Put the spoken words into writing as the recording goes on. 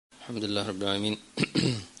الحمد لله رب العالمين.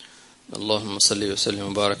 اللهم صل وسلم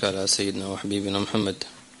وبارك على سيدنا وحبيبنا محمد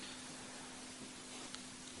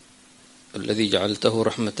الذي جعلته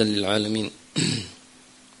رحمة للعالمين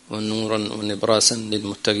ونورا ونبراسا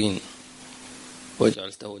للمتقين،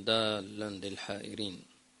 وجعلته دالا للحائرين،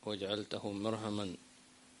 وجعلته مرهما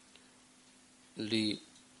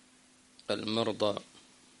للمرضى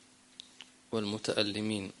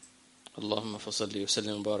والمتألمين. اللهم فصل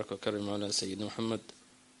وسلم وبارك وكرم على سيدنا محمد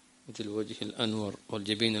ذي الوجه الأنور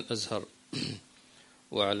والجبين الأزهر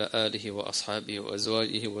وعلى آله وأصحابه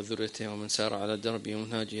وأزواجه وذريته ومن سار على دربه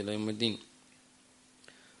ومنهاجه إلى يوم الدين،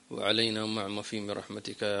 وعلينا ومعهم في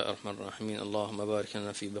برحمتك يا أرحم الراحمين. اللهم بارك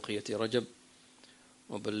لنا في بقية رجب،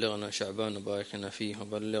 وبلغنا شعبان وبارك لنا فيه،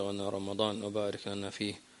 وبلغنا رمضان وبارك لنا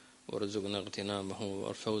فيه، وارزقنا اغتنامه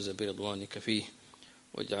والفوز برضوانك فيه،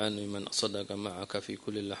 واجعلنا ممن صدق معك في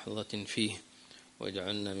كل لحظة فيه،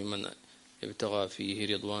 واجعلنا ممن ابتغى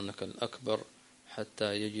فيه رضوانك الأكبر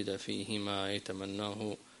حتى يجد فيه ما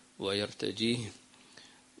يتمناه ويرتجيه.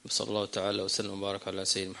 صلى الله تعالى وسلم وبارك على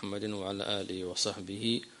سيد محمد وعلى آله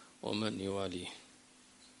وصحبه ومن يواليه.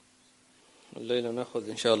 الليلة نأخذ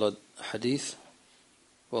إن شاء الله حديث،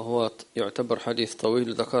 وهو يعتبر حديث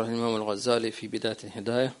طويل ذكره الإمام الغزالي في بداية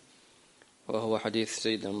الهداية، وهو حديث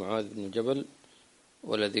سيدنا معاذ بن جبل،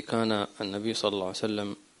 والذي كان النبي صلى الله عليه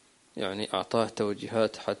وسلم أعطاه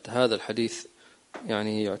توجيهات. حتى هذا الحديث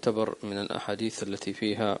يعتبر من الأحاديث التي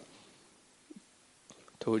فيها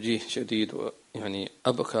توجيه شديد،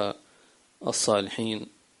 أبكى الصالحين،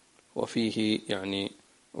 وفيه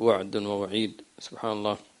وعد ووعيد. سبحان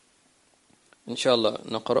الله. إن شاء الله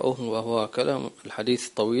نقرأه، وهو كلام الحديث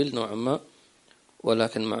طويل نوعا ما،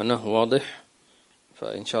 ولكن معناه واضح،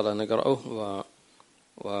 فإن شاء الله نقرأه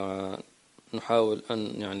ونحاول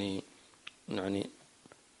أن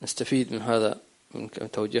نستفيد من هذا، من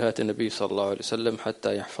توجيهات النبي صلى الله عليه وسلم،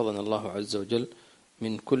 حتى يحفظنا الله عز وجل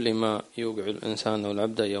من كل ما يوقع الإنسان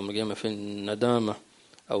والعبد يوم القيامة في الندامة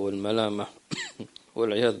أو الملامة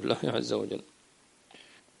والعياذ بالله عز وجل.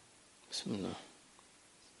 بسم الله.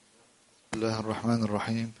 بسم الله الرحمن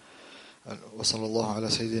الرحيم، وصلى الله على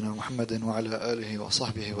سيدنا محمد وعلى آله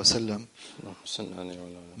وصحبه وسلم.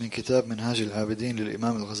 من كتاب منهاج العابدين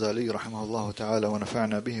للإمام الغزالي رحمه الله تعالى،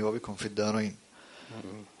 ونفعنا به وبكم في الدارين.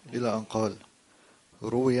 إلى أن قال: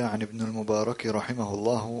 روي عن ابن المبارك رحمه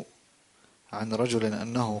الله عن رجل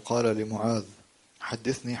أنه قال لمعاذ: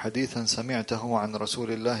 حدثني حديثا سمعته عن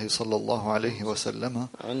رسول الله صلى الله عليه وسلم.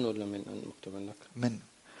 عن ولا من مكتوب لك؟ من.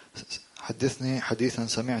 حدثني حديثا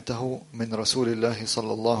سمعته من رسول الله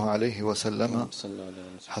صلى الله عليه وسلم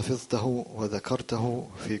حفظته وذكرته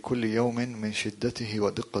في كل يوم من شدته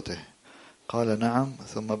ودقته. قال: نعم.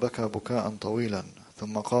 ثم بكى بكاء طويلا،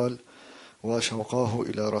 ثم قال: وشوقاه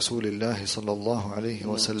إلى رسول الله صلى الله عليه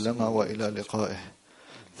وسلم وإلى لقائه.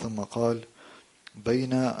 ثم قال: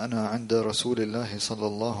 بين أنا عند رسول الله صلى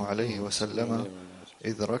الله عليه وسلم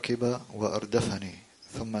إذ ركب وأردفني،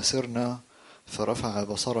 ثم سرنا، فرفع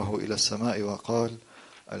بصره إلى السماء وقال: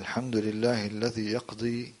 الحمد لله الذي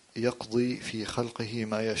يقضي في خلقه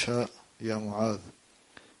ما يشاء يا معاذ.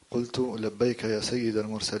 قلت: لبيك يا سيد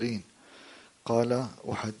المرسلين. قال: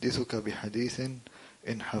 أحدثك بحديث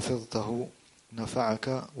إن حفظته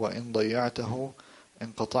نفعك، وإن ضيعته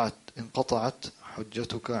انقطعت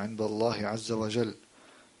حجتك عند الله عز وجل.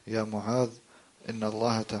 يا معاذ، إن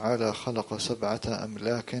الله تعالى خلق 7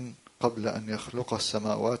 أملاك قبل أن يخلق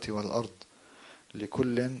السماوات والأرض،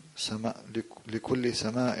 لكل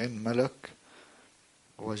سماء ملك،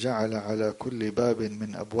 وجعل على كل باب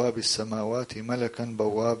من أبواب السماوات ملكا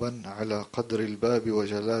بوابا على قدر الباب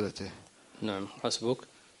وجلالته. نعم، حسبك.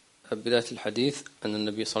 بداية الحديث أن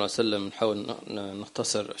النبي صلى الله عليه وسلم، نحاول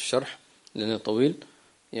نختصر الشرح لأنه طويل.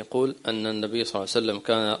 يقول أن النبي صلى الله عليه وسلم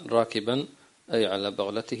كان راكبا، أي على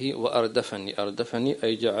بغلته، وأردفني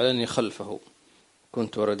أي جعلني خلفه،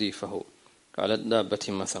 كنت رديفه على الدابة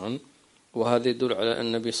مثلا. وهذا يدل على أن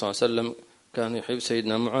النبي صلى الله عليه وسلم كان يحب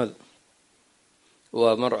سيدنا معاذ.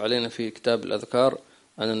 ومر علينا في كتاب الأذكار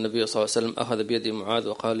أن النبي صلى الله عليه وسلم أخذ بيد معاذ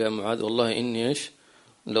وقال: يا معاذ، والله إني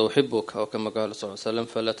لو أحبك، أو كما قال صلى الله عليه وسلم: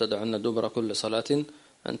 فلا تدعن دبر كل صلاة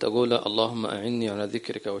أن تقول اللهم أعني على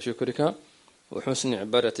ذكرك وشكرك وحسن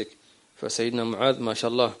عبادتك. فسيدنا معاذ ما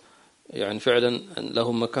شاء الله فعلا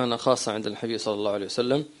له مكانة خاصة عند الحبيب صلى الله عليه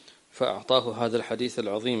وسلم، فأعطاه هذا الحديث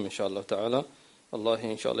العظيم إن شاء الله تعالى.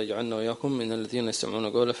 الله إن شاء الله يجعلنا وإياكم من الذين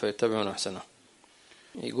يستمعون قوله فيتبعون أحسنه.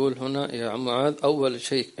 يقول هنا: يا عم أول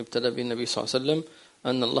شيء ابتدى به النبي صلى الله عليه وسلم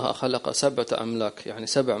أن الله خلق 7 أملاك،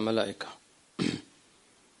 7 ملائكة،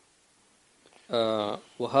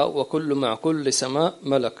 وكل مع كل سماء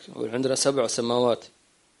ملك، وعندنا 7 سماوات.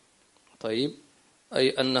 طيب، أي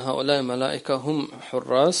أن هؤلاء الملائكة هم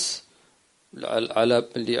حراس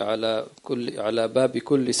على باب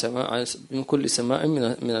كل سماء من كل سماء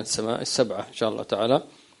من السماء السبعة إن شاء الله تعالى.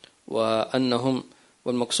 وأنهم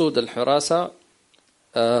والمقصود الحراسة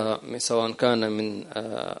سواء كان من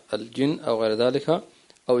الجن أو غير ذلك،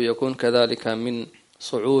 أو يكون كذلك من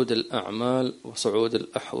صعود الأعمال وصعود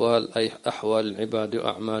الأحوال، أي أحوال العباد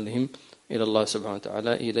وأعمالهم إلى الله سبحانه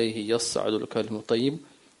وتعالى. إليه يصعد الكلم الطيب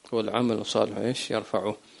والعمل الصالح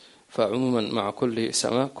يرفعه. فعموما مع كل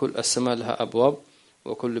سماء، كل السماء لها أبواب،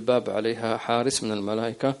 وكل باب عليها حارس من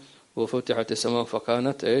الملائكة، وفتحت السماء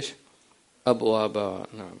فكانت أبوابا.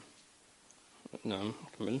 نعم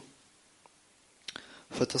أكمل.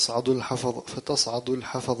 فتصعد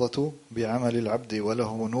الحفظة بعمل العبد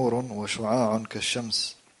وله نور وشعاع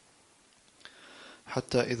كالشمس،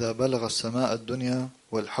 حتى إذا بلغ السماء الدنيا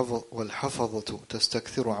والحفظة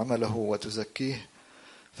تستكثر عمله وتزكيه،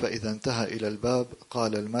 فإذا انتهى إلى الباب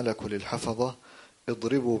قال الملك للحفظة: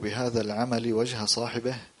 اضربوا بهذا العمل وجه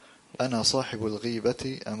صاحبه، أنا صاحب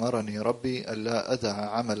الغيبة، أمرني ربي ألا أدع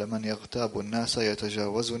عمل من يغتاب الناس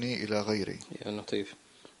يتجاوزني إلى غيري. يا لطيف.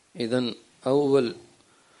 إذن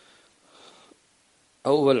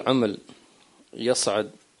أول عمل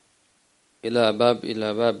يصعد إلى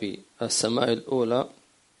باب السماء الأولى،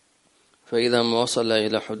 فإذا ما وصل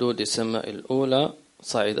إلى حدود السماء الأولى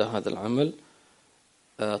صعد هذا العمل.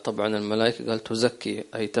 طبعا الملائكة قال تزكي،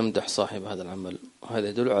 أي تمدح صاحب هذا العمل، وهذا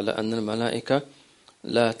يدل على أن الملائكة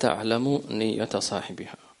لا تعلم نية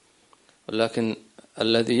صاحبها، ولكن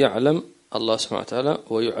الذي يعلم الله سبحانه وتعالى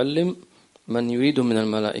ويعلم من يريد من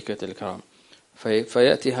الملائكة الكرام.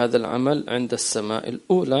 فيأتي هذا العمل عند السماء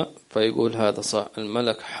الأولى، فيقول هذا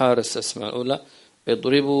الملك حارس السماء الأولى: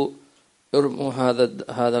 ارموا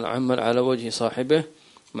هذا العمل على وجه صاحبه،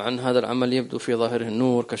 مع أن هذا العمل يبدو في ظاهره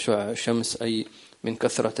النور كشعاع الشمس، أي من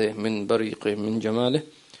كثرته، من بريقه، من جماله،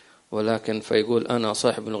 ولكن فيقول أنا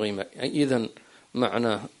صاحب الغيبة. إذن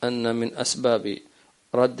معناه أن من أسباب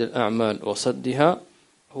رد الأعمال وصدها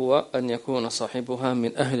هو أن يكون صاحبها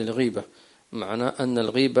من أهل الغيبة، معنى أن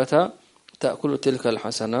الغيبة تأكل تلك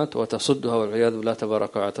الحسنات وتصدها والعياذ بالله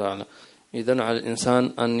تبارك وتعالى. إذن على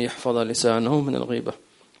الإنسان أن يحفظ لسانه من الغيبة،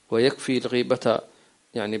 ويكفي الغيبة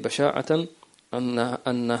يعني بشاعة أن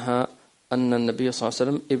النبي صلى الله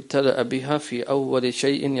عليه وسلم ابتدأ بها في أول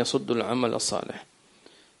شيء يصد العمل الصالح.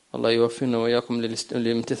 الله يوفقنا وإياكم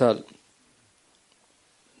للامتثال.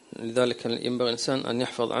 لذلك ينبغي الإنسان أن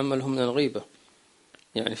يحفظ عمله من الغيبة.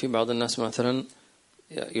 يعني في بعض الناس مثلا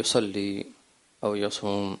يصلي أو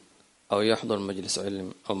يصوم أو يحضر مجلس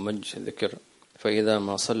علم أو مجلس ذكر، فإذا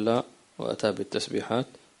ما صلى وأتى بالتسبيحات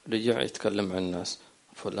رجع يتكلم عن الناس: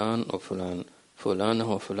 فلان وفلان،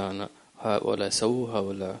 فلانة وفلانة، ولا سوها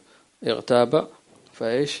ولا اغتاب،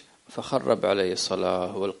 فخرب عليه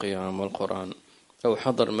الصلاة والقيام والقرآن. أو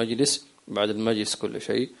حضر مجلس، بعد المجلس كل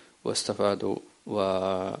شيء واستفادوا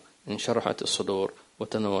وانشرحت الصدور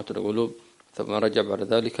وتنوت القلوب، ثم رجع بعد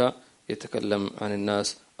ذلك يتكلم عن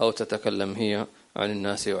الناس، أو تتكلم هي عن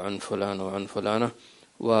الناس وعن فلان وعن فلانة،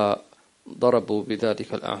 وضربوا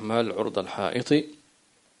بذلك الأعمال عرض الحائط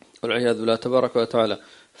والعياذ بالله تبارك وتعالى.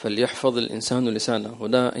 فليحفظ الإنسان لسانه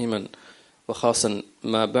دائما، وخاصة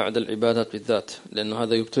ما بعد العبادات بالذات، لأنه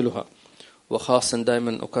هذا يبتلها. وخاصة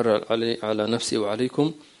دائما أكرر على نفسي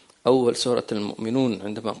وعليكم أول سورة المؤمنون،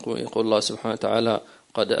 عندما يقول الله سبحانه وتعالى: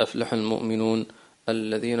 قد أفلح المؤمنون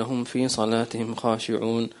الذين هم في صلاتهم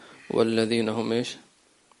خاشعون والذين هم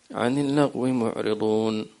عن اللغو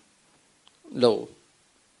معرضون. لغو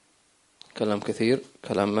كلام كثير،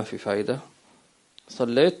 كلام ما في فائدة،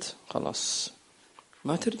 صليت خلاص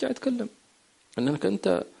ما ترجع تكلم، أنك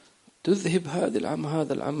أنت تذهب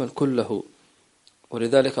هذا العمل كله.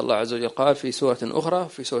 ولذلك الله عز وجل قال في سورة أخرى،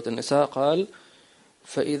 في سورة النساء، قال: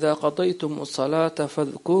 فإذا قضيتم الصلاة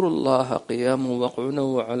فاذكروا الله قياما وقعودا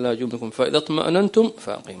وعلى جنوبكم فإذا اطمأننتم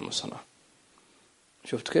فأقيموا الصلاة.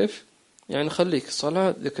 شفت كيف؟ يعني خليك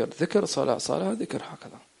صلاة ذكر، ذكر صلاة، صلاة ذكر،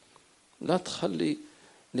 هكذا. لا تخلي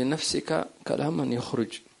لنفسك كلاما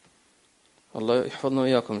يخرج. الله يحفظنا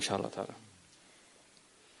وإياكم إن شاء الله تعالى.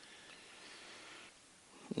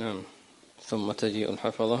 نعم. ثم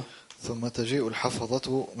تجيء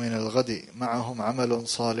الحفظة من الغد، معهم عمل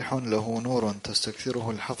صالح له نور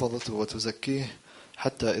تستكثره الحفظة وتزكيه،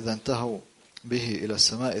 حتى إذا انتهوا به إلى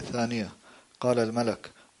السماء الثانية قال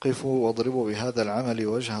الملك: قفوا واضربوا بهذا العمل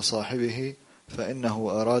وجه صاحبه،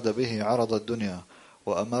 فإنه أراد به عرض الدنيا،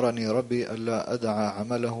 وأمرني ربي ألا أدع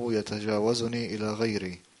عمله يتجاوزني إلى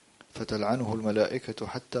غيري، فتلعنه الملائكة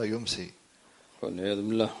حتى يمسي. والعياذ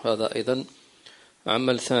بالله. هذا أيضا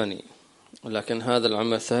عمل ثاني، ولكن هذا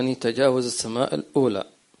العمل الثاني تجاوز السماء الأولى.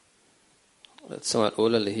 السماء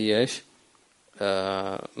الأولى اللي هي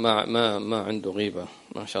ما عنده غيبة،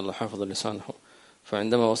 ما شاء الله حافظ لسانه.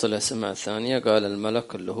 فعندما وصل إلى السماء الثانية قال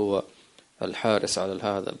الملك اللي هو الحارس على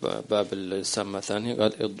هذا باب السماء الثانية،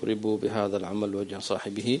 قال اضربوا بهذا العمل وجه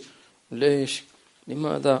صاحبه. ليش؟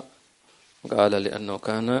 لماذا؟ قال لأنه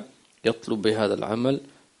كان يطلب بهذا العمل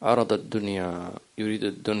عرض الدنيا، يريد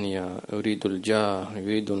الدنيا، يريد الجاه،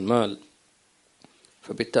 يريد المال،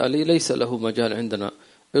 فبالتالي ليس له مجال عندنا.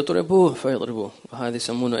 يضربوه فيضربوه، وهذا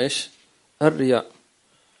يسمونه إيش؟ الرياء.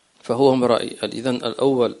 فهو مرائي. إذن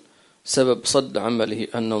الأول سبب صد عمله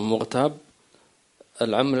أنه مغتاب.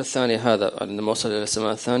 العمل الثاني هذا عندما وصل إلى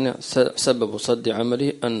السماء الثانية سبب صد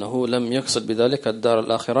عمله أنه لم يقصد بذلك الدار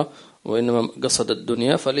الآخرة، وإنما قصد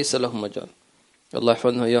الدنيا، فليس له مجال. الله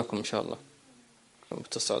يحفظنا إياكم إن شاء الله.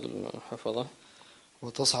 تصعد الحفظة.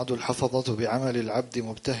 وتصعد الحفظة بعمل العبد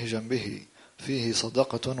مبتهجا به، فيه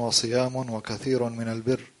صدقة وصيام وكثير من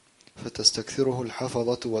البر، فتستكثره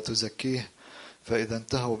الحفظة وتزكيه. فإذا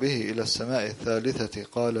انتهوا به إلى السماء الثالثة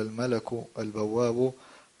قال الملك البواب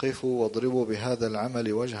قفوا واضربوا بهذا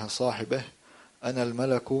العمل وجه صاحبه، أنا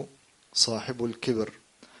الملك صاحب الكبر،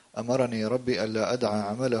 أمرني ربي ألا أدع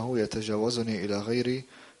عمله يتجاوزني إلى غيري،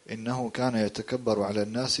 إنه كان يتكبر على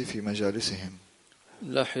الناس في مجالسهم.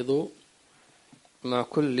 لاحظوا مع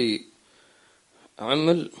كل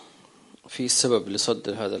عمل في سبب لصد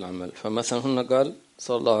هذا العمل. فمثلا هنا قال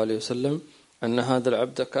صلى الله عليه وسلم أن هذا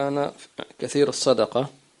العبد كان كثير الصدقة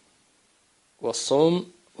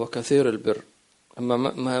والصوم وكثير البر. أما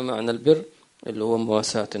ما معنى البر؟ اللي هو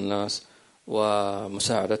مواساة الناس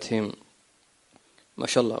ومساعدتهم. ما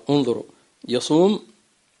شاء الله، انظروا، يصوم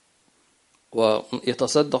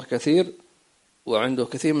ويتصدق كثير وعنده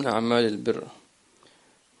كثير من أعمال البر.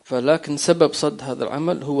 فلكن سبب صد هذا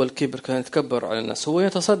العمل هو الكبر، كان يتكبر على الناس. هو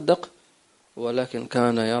يتصدق ولكن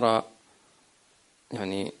كان يرى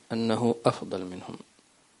يعني أنه أفضل منهم.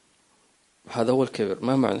 هذا هو الكبر.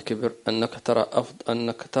 ما معنى الكبر؟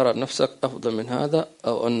 أنك ترى نفسك أفضل من هذا،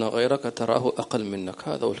 أو أن غيرك تراه أقل منك.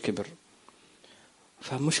 هذا هو الكبر.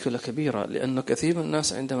 فمشكلة كبيرة، لأن كثير من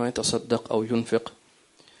الناس عندما يتصدق أو ينفق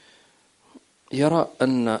يرى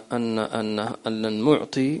أن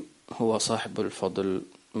المعطي هو صاحب الفضل،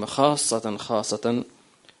 خاصة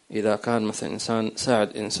إذا كان مثلا إنسان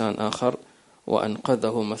ساعد إنسان آخر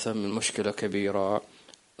وأنقذه مثلا من مشكلة كبيرة،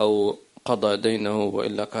 أو قضى دينه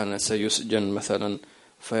وإلا كان سيسجن مثلا،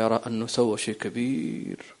 فيرى أنه سوى شيء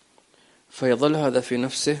كبير، فيظل هذا في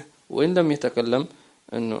نفسه وإن لم يتكلم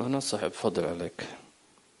أنه أنا صاحب فضل عليك،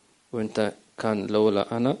 وإنت كان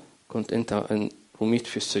لولا أنا كنت أنت رميت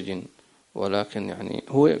في السجن. ولكن يعني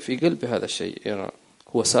هو في قلب هذا الشيء يرى،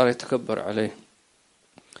 هو صار يتكبر عليه،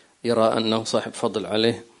 يرى أنه صاحب فضل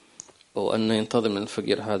عليه، أو أنه ينتظر من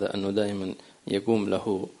الفقير هذا أنه دائما يقوم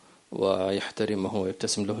له ويحترمه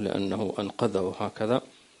ويبتسم له لأنه أنقذه. هكذا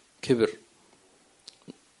كبر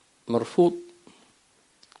مرفوض.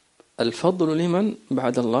 الفضل لمن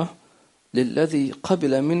بعد الله؟ للذي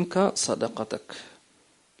قبل منك صدقتك،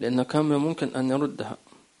 لأنه كان ممكن أن يردها.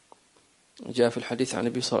 جاء في الحديث عن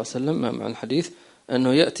النبي صلى الله عليه وسلم مع الحديث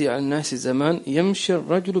أنه يأتي على الناس زمان يمشي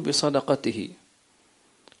الرجل بصدقته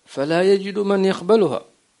فلا يجد من يقبلها.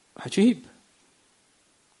 عجيب،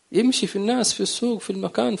 يمشي في الناس، في السوق، في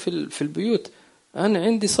المكان، في البيوت، أنا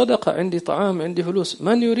عندي صدقة، عندي طعام، عندي فلوس،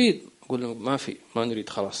 من يريد؟ يقول ما في، ما نريد،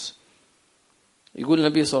 خلاص. يقول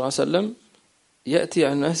النبي صلى الله عليه وسلم يأتي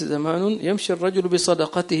على الناس زمان يمشي الرجل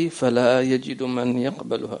بصدقته فلا يجد من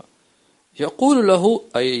يقبلها، يقول له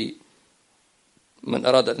أي من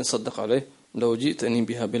أراد أن يصدق عليه لو جئتني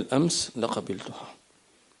بها بالأمس لقبلتها،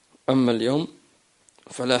 أما اليوم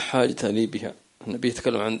فلا حاجة لي بها. النبي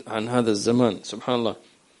يتكلم عن هذا الزمان، سبحان الله.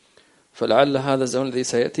 فلعل هذا الزمان الذي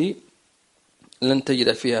سيأتي لن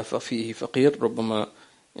تجد فيه فقير، ربما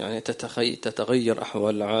يعني تتغير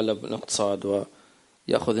أحوال العالم والاقتصاد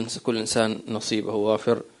ويأخذ كل إنسان نصيبه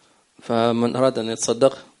وافر. فمن أراد أن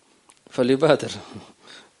يتصدق فليبادر.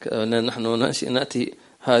 نحن نأتي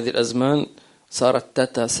هذه الأزمان صارت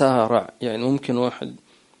تتسارع، يعني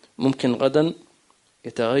ممكن غدا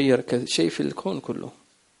يتغير شيء في الكون كله،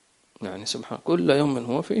 يعني سبحان، كل يوم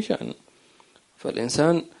هو في شأن.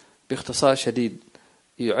 فالإنسان باختصار شديد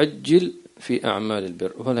يعجل في أعمال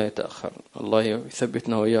البر ولا يتأخر. الله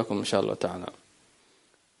يثبتنا وإياكم إن شاء الله تعالى.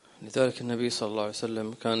 لذلك النبي صلى الله عليه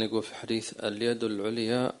وسلم كان يقول في حديث اليد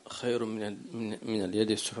العليا خير من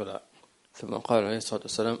اليد السفلى، ثم قال عليه الصلاة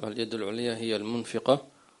والسلام اليد العليا هي المنفقة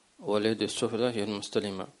واليد السفلى هي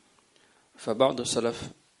المستلمة. فبعض السلف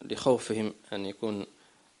لخوفهم أن يكون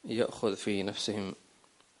يأخذ في نفسهم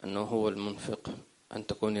أنه هو المنفق، أن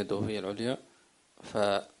تكون يده هي العليا،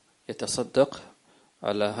 فيتصدق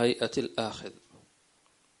على هيئة الآخذ،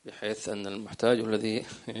 بحيث أن المحتاج الذي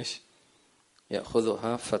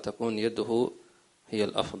يأخذها فتكون يده هي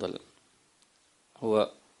الأفضل.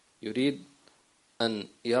 هو يريد أن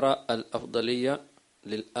يرى الأفضلية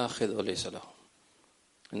للآخذ وليس له.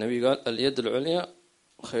 النبي قال اليد العليا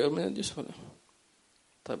خير من اليد السفلى.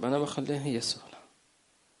 طيب أنا بخليها هي السفلى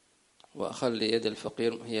وأخلي يد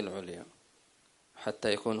الفقير هي العليا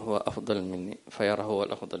حتى يكون هو أفضل مني، فيرى هو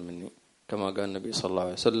الأفضل مني، كما قال النبي صلى الله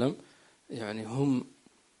عليه وسلم. يعني هم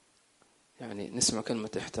نسمع كلمة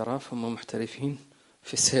احتراف، هم محترفين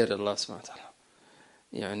في سير الله سبحانه وتعالى.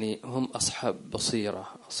 يعني هم أصحاب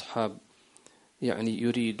بصيرة، أصحاب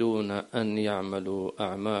يريدون أن يعملوا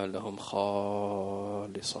أعمالهم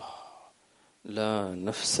خالصة لا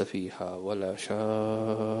نفس فيها ولا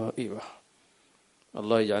شائبة.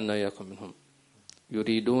 الله يجعلنا إياكم منهم.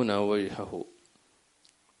 يريدون وجهه.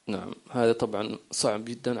 نعم، هذا طبعا صعب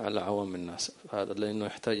جدا على عوام الناس، هذا لأنه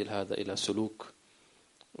يحتاج هذا إلى سلوك،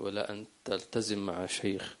 ولا أن تلتزم مع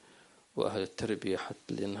شيخ وأهل التربية، حتى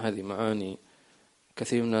لأن هذه معاني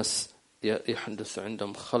كثير من الناس يحدث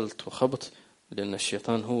عندهم خلط وخبط، لأن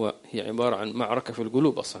الشيطان هي عبارة عن معركة في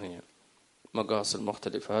القلوب أصلا، هي مقاصد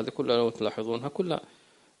مختلفة. هذه كلها لو تلاحظونها كلها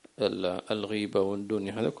الغيبة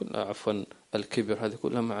والدنيا، هذا كلها عفوا الكبر، هذه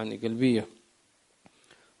كلها معاني قلبية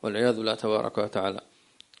والعياذ بالله تبارك وتعالى.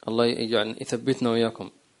 الله يجعل يثبتنا وإياكم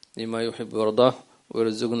لما يحب ويرضاه،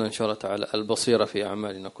 ويرزقنا إن شاء الله تعالى البصيرة في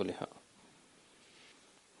أعمالنا كلها.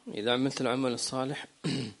 إذا عملت العمل الصالح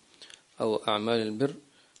أو أعمال البر،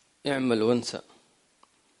 اعمل وانسى،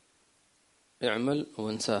 اعمل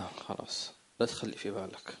وانساه، خلاص لا تخلي في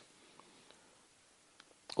بالك،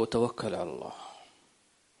 وتوكل على الله.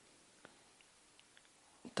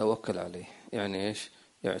 توكل عليه يعني إيش؟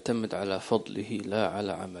 يعتمد على فضله لا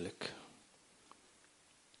على عملك.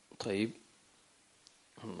 طيب،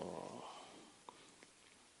 الله.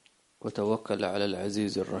 وتوكل على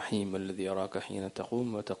العزيز الرحيم الذي يراك حين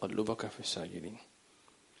تقوم وتقلبك في الساجدين.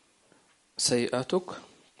 سيئاتك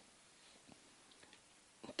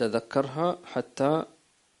تذكرها حتى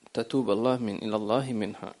تتوب إلى الله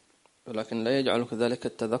منها، ولكن لا يجعلك ذلك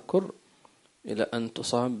التذكر إلى أن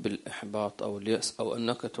تصاب بالإحباط أو اليأس أو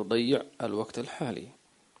أنك تضيع الوقت الحالي،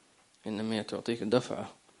 إنما تعطيك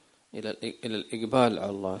دفعة إلى الإقبال على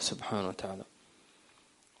الله سبحانه وتعالى.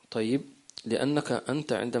 طيب، لأنك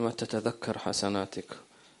أنت عندما تتذكر حسناتك،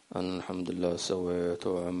 أن الحمد لله سويت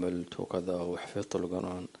وعملت وكذا وحفظت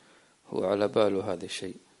القرآن، هو على باله هذا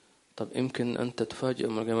الشيء. طب يمكن أنت تفاجئ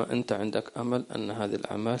من الجماعة أنت عندك أمل أن هذه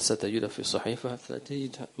الأعمال ستجدها في صحيفة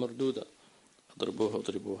ستجدها مردودة، اضربوه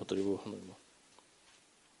اضربوه اضربوه اضربوه.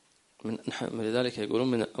 لذلك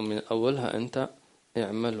يقولون من أولها أنت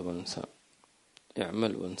اعمل وانسى،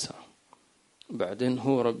 اعمل وانسى. بعدين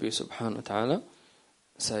هو ربي سبحانه وتعالى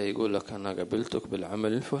سيقول لك أنا قبلتك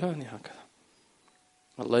بالعمل الفلاني، هكذا.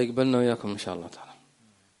 الله يقبلنا وياكم إن شاء الله تعالى.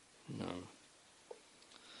 نعم.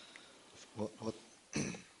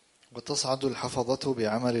 وتصعد الحفظة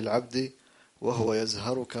بعمل العبد وهو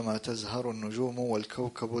يزهر كما تزهر النجوم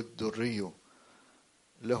والكوكب الدري،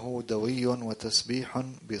 له دوي وتسبيح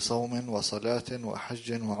بصوم وصلاة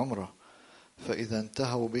وحج وعمرة. فإذا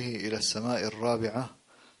انتهوا به إلى السماء الرابعة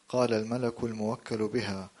قال الملك الموكل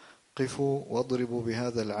بها: قفوا واضربوا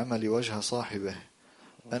بهذا العمل وجه صاحبه.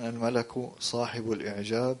 أنا الملك صاحب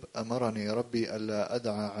الإعجاب، أمرني ربي ألا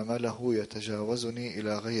أدع عمله يتجاوزني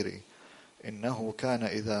إلى غيري، إنه كان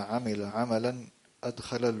إذا عمل عملا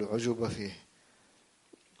أدخل العجب فيه.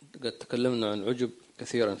 قد تكلمنا عن العجب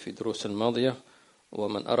كثيرا في دروس الماضية،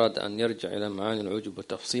 ومن أراد أن يرجع إلى معاني العجب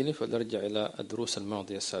وتفصيله فليرجع إلى الدروس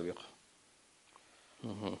الماضية السابقة.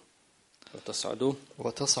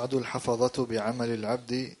 وتصعد الحفظة بعمل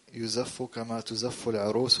العبد يزف كما تزف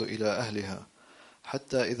العروس إلى أهلها،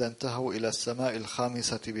 حتى إذا انتهوا إلى السماء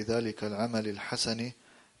الخامسة بذلك العمل الحسن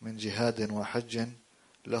من جهاد وحج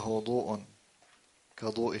له ضوء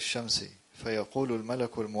كضوء الشمس، فيقول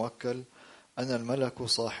الملك الموكل: أنا الملك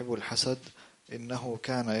صاحب الحسد، إنه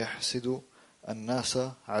كان يحسد الناس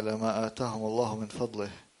على ما آتاهم الله من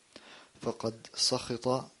فضله، فقد سخط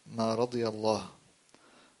ما رضي الله.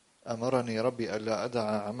 أمرني ربي ألا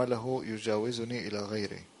أدع عمله يجاوزني إلى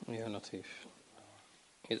غيري. يا لطيف.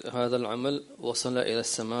 هذا العمل وصل إلى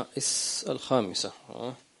السماء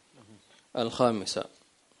الخامسة،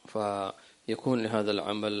 فيكون لهذا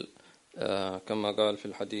العمل كما قال في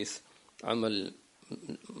الحديث عمل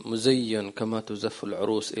مزين كما تزف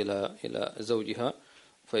العروس إلى زوجها،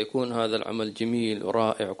 فيكون هذا العمل جميل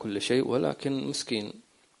ورائع كل شيء، ولكن مسكين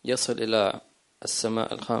يصل إلى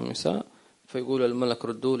السماء الخامسة فيقول الملك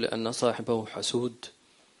ردوه، لأن صاحبه حسود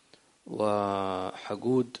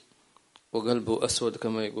وحقود وقلبه أسود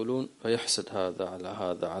كما يقولون، فيحسد هذا على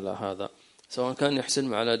هذا على هذا، سواء كان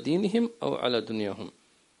يحسدهم على دينهم أو على دنياهم.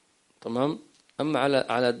 تمام؟ أما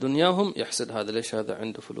على دنياهم يحسد هذا، ليش هذا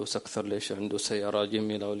عنده فلوس أكثر، ليش عنده سيارة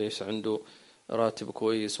جميلة، وليش عنده راتب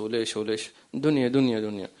كويس، وليش دنيا دنيا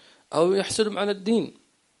دنيا. أو يحسدهم على الدين،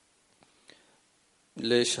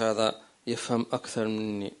 ليش هذا يفهم أكثر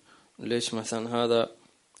مني، ليش مثلا هذا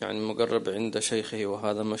يعني مقرب عند شيخه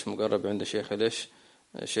وهذا مش مقرب عند شيخه، ليش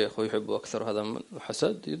شيخه يحبه أكثر. هذا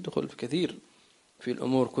حسد يدخل في كثير في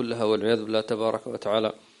الأمور كلها والعياذ بالله تبارك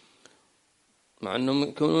وتعالى. مع أنهم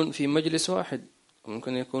يكونون في مجلس واحد،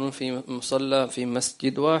 ممكن يكونون في مصلى في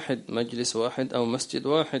مسجد واحد، مجلس واحد أو مسجد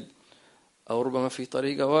واحد، أو ربما في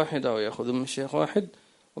طريقة واحدة، أو يأخذون من شيخ واحد،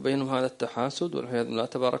 وبينهم هذا التحاسد والعياذ بالله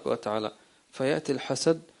تبارك وتعالى. فيأتي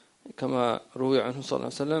الحسد كما روي عنه صلى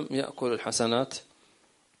الله عليه وسلم يأكل الحسنات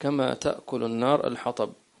كما تأكل النار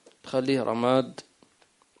الحطب، تخليه رماد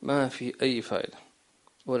ما في أي فائدة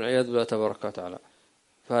والعياذ بالله تبارك وتعالى.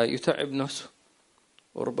 فيتعب نفسه،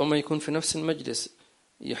 وربما يكون في نفس المجلس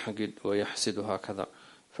يحقد ويحسد هكذا.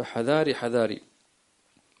 فحذاري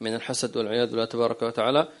من الحسد والعياذ بالله تبارك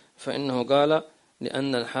وتعالى. فإنه قال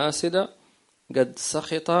لأن الحاسد قد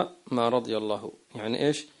سخط ما رضي الله. يعني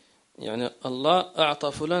إيش؟ يعني الله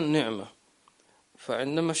أعطى فلان نعمة،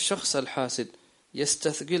 فعندما الشخص الحاسد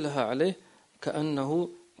يستثقلها عليه كأنه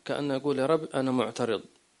يقول يا رب أنا معترض.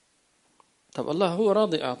 طب الله هو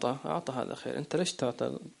راضي، أعطى هذا خير، أنت ليش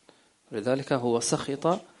تعترض؟ لذلك هو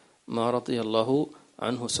سخط ما رضي الله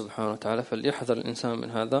عنه سبحانه وتعالى. فليحذر الإنسان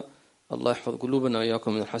من هذا. الله يحفظ قلوبنا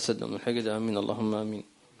وإياكم من الحسد ومن الحقد، آمين اللهم آمين.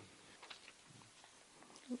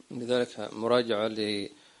 لذلك مراجعة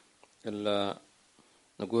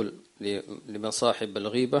نقول لمصاحب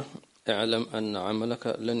الغيبة: اعلم أن عملك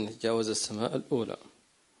لن يتجاوز السماء الأولى.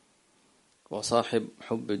 وصاحب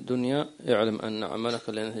حب الدنيا اعلم أن عملك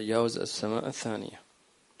لن يتجاوز السماء الثانية.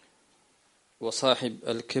 وصاحب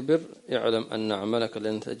الكبر اعلم أن عملك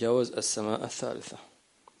لن يتجاوز السماء الثالثة.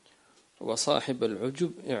 وصاحب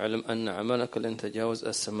العجب اعلم أن عملك لن يتجاوز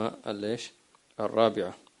السماء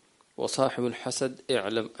الرابعة. وصاحب الحسد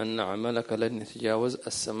اعلم أن عملك لن يتجاوز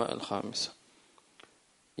السماء الخامسة.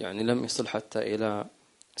 يعني لم يصل حتى إلى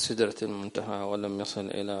سدرة المنتهى، ولم يصل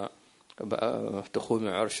إلى تخوم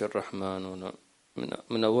عرش الرحمن،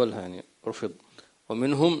 من أولها يعني رفض.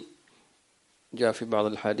 ومنهم جاء في بعض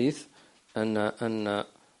الحديث أن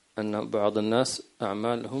بعض الناس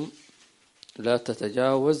أعمالهم لا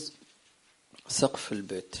تتجاوز سقف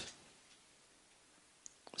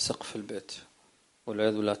البيت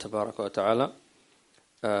والعياذ بالله تبارك وتعالى.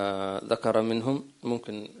 ذكر منهم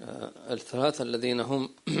ممكن الثلاثة الذين هم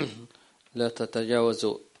لا تتجاوز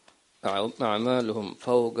أعمالهم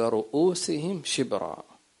فوق رؤوسهم شبرا،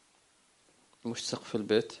 مش سقف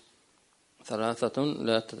البيت. ثلاثة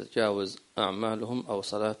لا تتجاوز أعمالهم أو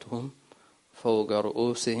صلاتهم فوق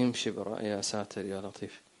رؤوسهم شبرا. يا ساتر يا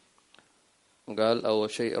لطيف. قال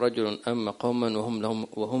أول شيء رجل أما قوما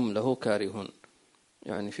وهم له كارهون.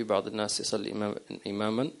 يعني في بعض الناس يصلي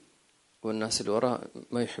إماما والناس اللي وراء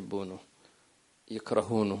ما يحبونه،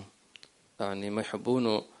 يكرهونه، يعني ما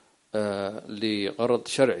يحبونه لغرض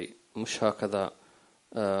شرعي، مش هكذا.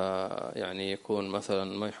 يعني يكون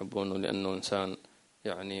مثلا ما يحبونه لأنه إنسان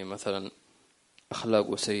يعني مثلا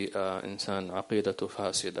أخلاقه سيئة، إنسان عقيدته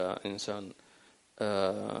فاسدة، إنسان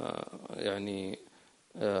يعني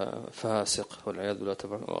فاسق والعياذ بالله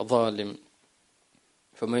تبارك ظالم،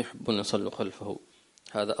 فما يحبون يصلوا خلفه.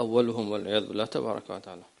 هذا أولهم والعياذ بالله تبارك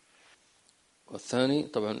وتعالى. والثاني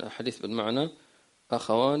طبعا الحديث بالمعنى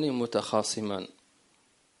أخوان متخاصمان،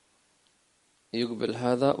 يقبل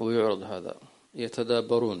هذا ويعرض هذا،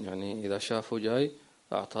 يتدابرون، يعني إذا شافوا جاي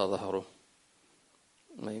أعطى ظهره،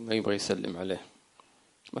 ما يبغى يسلم عليه.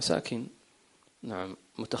 مساكين، نعم،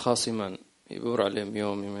 متخاصمان، يبور عليهم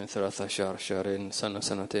يوم، يومين، 3 شهر، شهرين، سنة،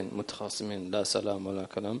 سنتين، متخاصمين، لا سلام ولا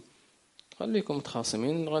كلام. خليكم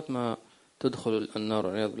متخاصمين لغاية ما تدخلوا النار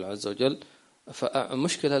والعياذ بالله عز وجل.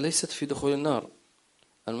 فالمشكلة ليست في دخول النار،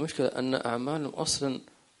 المشكلة أن أعمالهم أصلا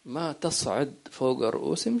ما تصعد فوق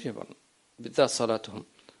رؤوسهم جبرا، بالذات صلاتهم.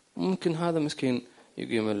 ممكن هذا مسكين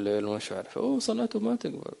يقيم الليل ومش عارف، صلاته ما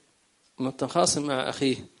تقبل، متخاصم مع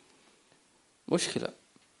أخيه، مشكلة.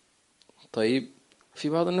 طيب في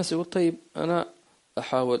بعض الناس يقول طيب أنا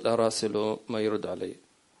أحاول أراسله ما يرد علي،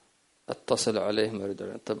 أتصل عليه ما يرد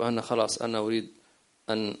علي، طب أنا خلاص أنا أريد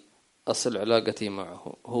أن أصل علاقتي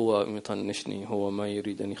معه، هو يطنشني، هو ما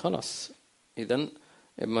يريدني، خلاص. إذن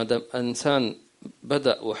ما دام إنسان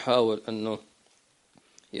بدأ وحاول أنه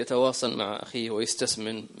يتواصل مع أخيه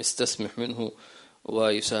ويستسمح منه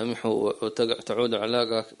ويسامحه وتعود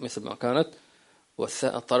العلاقة مثل ما كانت،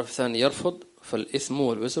 والطرف الثاني يرفض، فالإثم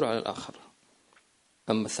والوزر على الآخر.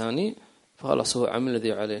 أما الثاني فخلاص هو عمل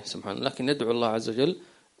الذي عليه سبحانه. لكن ندعو الله عز وجل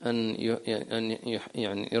أن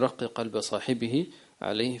يعني يرقق قلب صاحبه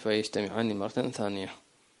عليه فيجتمعان مرة ثانية.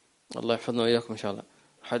 الله يحفظنا وإياكم إن شاء الله.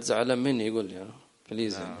 حد زعلان مني يقول لي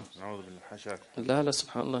بليز يعني. نعوذ بالله حشاك. لا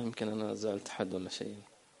سبحان الله، يمكن أنا زعلت حد ولا شيء.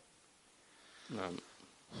 نعم.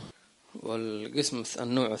 والقسم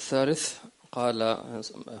النوع الثالث قال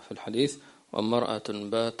في الحديث: وامرأة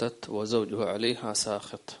باتت وزوجها عليها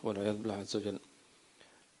ساخط والعياذ بالله عز وجل.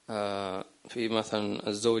 في مثلا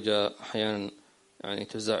الزوجة أحيانا يعني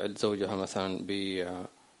تزعل زوجها مثلا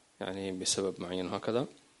يعني بسبب معين هكذا،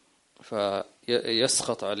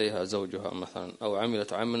 فيسخط عليها زوجها مثلا، أو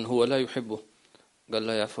عملت عملا هو لا يحبه، قال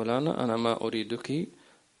لها: يا فلانة أنا ما أريدك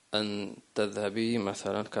أن تذهبي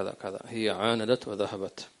مثلا كذا كذا، هي عاندت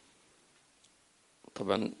وذهبت.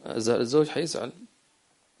 طبعا الزوج حيزعل،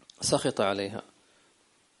 سخط عليها،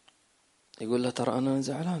 يقول لها: ترى أنا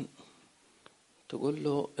زعلان. تقول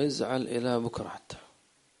له: ازعل إلى بكرة حتى.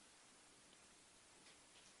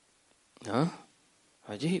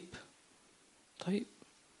 عجيب. طيب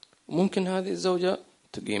ممكن هذه الزوجة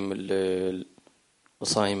تقيم الليل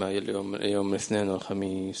وصايمة يوم الاثنين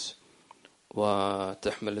والخميس،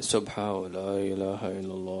 وتحمل السبحة ولا إله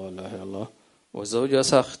إلا الله لا إله إلا الله، والزوجة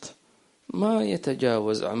ساخط ما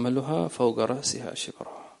يتجاوز عملها فوق رأسها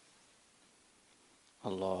شبرها.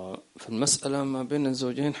 الله، فالمسألة ما بين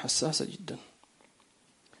الزوجين حساسة جدا.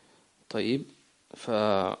 طيب،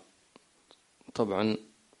 فطبعا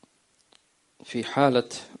في حالة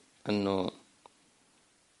أنه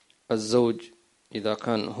الزوج إذا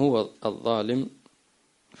كان هو الظالم،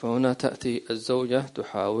 فهنا تأتي الزوجة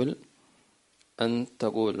تحاول أن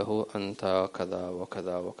تقول له: أنت كذا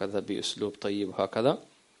وكذا وكذا، بأسلوب طيب هكذا،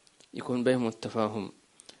 يكون بينهم التفاهم،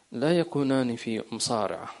 لا يكونان في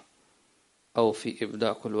مصارعة أو في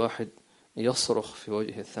إبداء كل واحد يصرخ في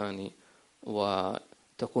وجه الثاني،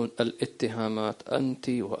 وتكون الاتهامات: أنت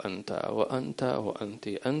وأنت وأنت وأنت،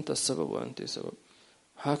 أنت السبب وأنت السبب.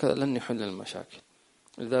 هكذا لن يحل المشاكل.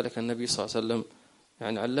 لذلك النبي صلى الله عليه وسلم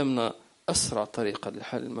يعني علمنا أسرع طريقة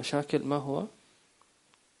لحل المشاكل، ما هو؟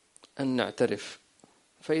 أن نعترف.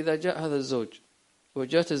 فإذا جاء هذا الزوج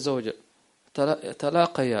وجاءت الزوجة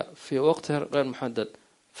تلاقيا في وقت غير محدد،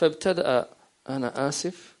 فابتدأ: أنا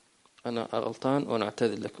آسف، أنا غلطان وأنا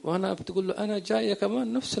أعتذر لك، وأنا بتقول له: أنا جاية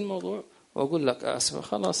كمان نفس الموضوع وأقول لك آسف،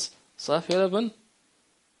 خلاص صافي لبن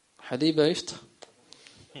حليبة يشطى.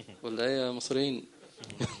 ولا يا مصريين؟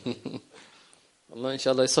 الله إن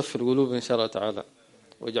شاء الله يصفي القلوب إن شاء الله تعالى،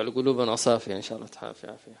 ويجعل قلوبنا صافية إن شاء الله تعالى في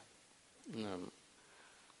عافية. نعم.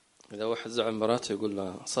 إذا واحد زعل مراته يقول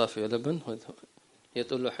له: صافي لبن، هي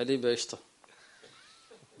تقول له: حليبة يشطى.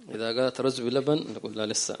 إذا قالت: رز بلبن، يقول لا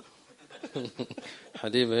لسه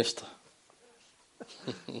حليبة يشطى.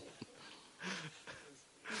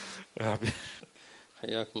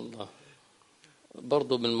 حياكم الله.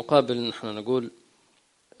 برضو بالمقابل نحن نقول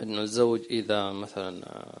أن الزوج إذا مثلا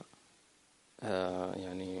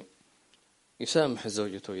يعني يسامح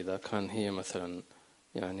زوجته إذا كان هي مثلا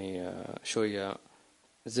يعني شوية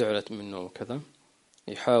زعلت منه وكذا،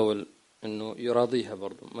 يحاول أنه يراضيها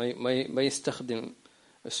برضو، ما يستخدم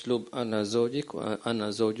أسلوب أنا زوجك وأنا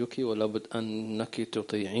زوجك ولابد أنك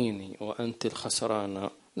تطيعيني وأنت الخسرانة.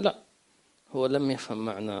 لا، هو لم يفهم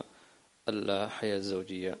معنى الحياة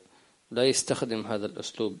الزوجية، لا يستخدم هذا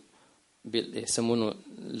الأسلوب يسمونه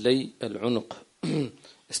لي العنق.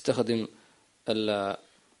 استخدم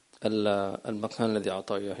المكان الذي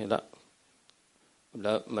أعطاه إياه.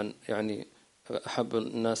 لا، من يعني أحب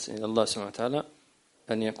الناس إلى الله سبحانه وتعالى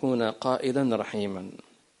أن يكون قائلا رحيما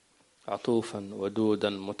عطوفا ودودا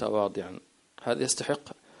متواضعا، هذا يستحق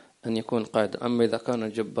أن يكون قائدا. أما إذا كان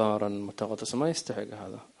جبارا متغطرسا ما يستحق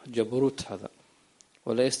هذا جبروت، هذا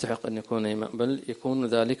ولا يستحق أن يكون إمام، بل يكون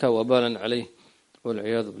ذلك وبالا عليه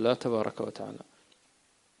والعياذ بالله تبارك وتعالى.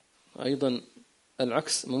 أيضا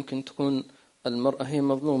العكس، ممكن تكون المرأة هي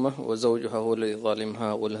مظلومة وزوجها هو الذي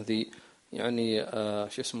ظالمها، والذي يعني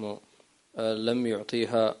لم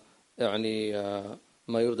يعطيها يعني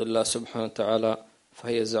ما يرضي الله سبحانه وتعالى،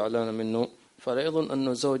 فهي زعلانة منه. فلا يظن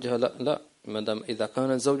أن زوجها لا، مادام إذا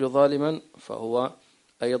كان الزوج ظالما فهو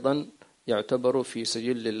أيضا يعتبر في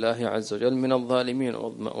سجل الله عز وجل من الظالمين،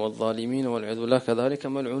 والظالمين والعياذ بالله كذلك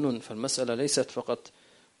ملعونون. فالمسألة ليست فقط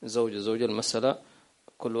زوجة، المسألة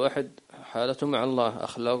كل واحد حالته مع الله،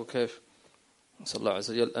 أخلاقه كيف. نسأل الله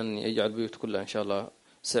عز وجل أن يجعل بيوت كلها إن شاء الله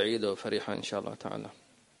سعيدة وفرحة إن شاء الله تعالى.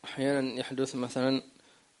 أحيانا يحدث مثلا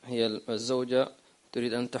هي الزوجة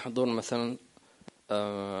تريد أن تحضر مثلا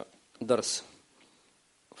درس،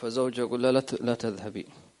 فزوجها يقول لا تذهبي.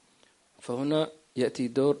 فهنا يأتي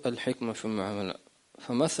دور الحكمة في المعاملة.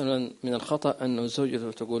 فمثلا من الخطأ أن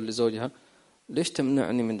زوجته تقول لزوجها: ليش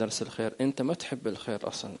تمنعني من درس الخير؟ أنت ما تحب الخير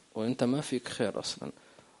أصلا، وأنت ما فيك خير أصلا،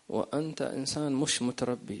 وأنت إنسان مش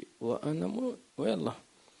متربي وأنا ويلا.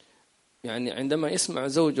 يعني عندما يسمع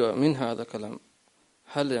زوجه من هذا الكلام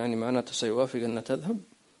هل يعني معناته سيوافق أن تذهب؟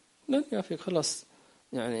 لن يوافق، خلاص.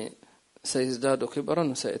 يعني سيزداد كبرا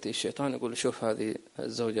وسيأتي الشيطان يقول شوف هذه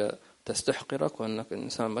الزوجة تستحقرك وأنك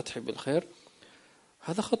إنسان ما تحب الخير.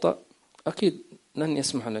 هذا خطأ أكيد، لن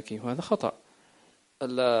يسمح لك، وهذا خطأ.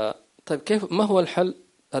 طيب كيف، ما هو الحل؟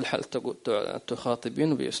 الحل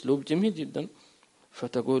تخاطبينه بأسلوب جميل جدا،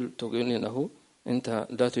 فتقول له أنت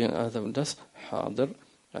لا تريد هذا الدرس، حاضر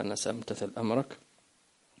أنا سأمتثل أمرك،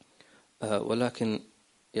 ولكن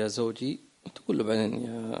يا زوجي، تقول له بعدين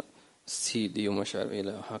يا سيدي ومشعر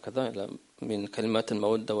إلى هكذا، إلى من كلمات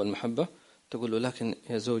المودة والمحبة، تقول له لكن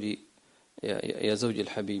يا زوجي، يا زوجي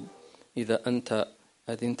الحبيب، إذا أنت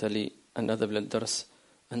أذنت لي أن أذهب للدرس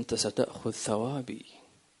أنت ستأخذ ثوابي،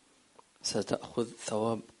 ستأخذ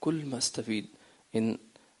ثواب كل ما استفيد، إن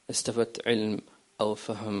استفدت علم أو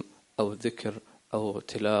فهم أو ذكر أو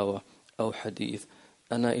تلاوة أو حديث،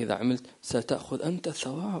 أنا إذا عملت ستأخذ أنت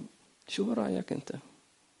الثواب. شو رأيك أنت؟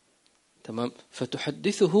 تمام.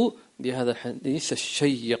 فتحدثه بهذا الحديث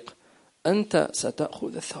الشيق، أنت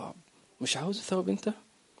ستأخذ الثواب، مش عاوز الثواب أنت؟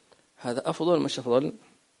 هذا أفضل مش أفضل؟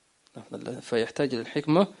 فيحتاج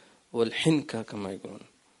للحكمة والحنكة كما يقولون.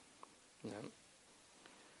 نعم.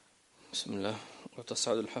 بسم الله.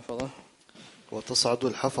 وتصعد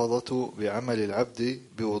الحفظة بعمل العبد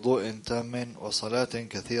بوضوء تام وصلاة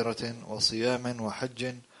كثيرة وصيام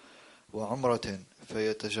وحج وعمرة،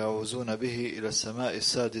 فيتجاوزون به إلى السماء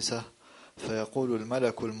السادسة، فيقول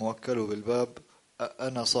الملك الموكل بالباب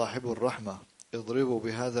أنا صاحب الرحمة، اضربوا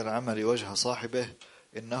بهذا العمل وجه صاحبه،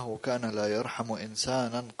 إنه كان لا يرحم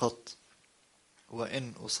إنسانا قط،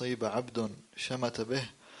 وإن أصيب عبد شمت به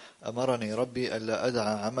أمرني ربي ألا أدع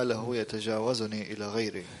عمله يتجاوزني إلى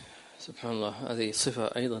غيري. سبحان الله، هذه صفة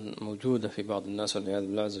أيضا موجودة في بعض الناس والعياذ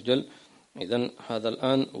بالله عز وجل. إذن هذا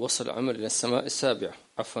الآن وصل العمل إلى السماء السابعة،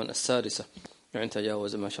 عفوا السادسة، يعني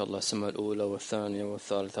تجاوز ما شاء الله السماء الأولى والثانية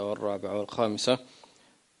والثالثة والرابعة والخامسة،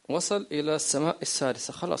 وصل إلى السماء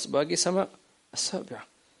السادسة، خلاص باقي سماء السابعة.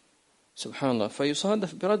 سبحان الله.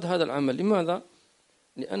 فيصادف برد هذا العمل. لماذا؟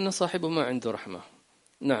 لأن صاحبه ما عنده رحمة.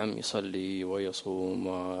 نعم يصلي ويصوم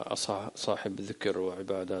وصاحب ذكر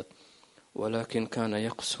وعبادات، ولكن كان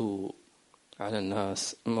يقسو على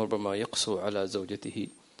الناس، ربما يقسو على زوجته،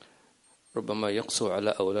 ربما يقسو على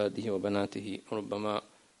أولاده وبناته، ربما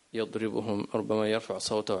يضربهم، ربما يرفع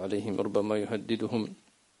صوته عليهم، ربما يهددهم.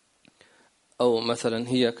 أو مثلا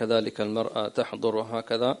هي كذلك المرأة تحضر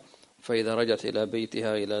هكذا، فإذا رجعت إلى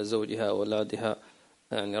بيتها إلى زوجها أولادها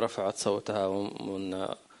يعني رفعت صوتها ومن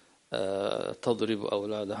تضرب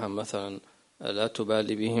أولادها مثلا، لا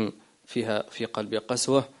تبالي بهم، فيها في قلب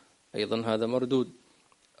قسوة، أيضا هذا مردود.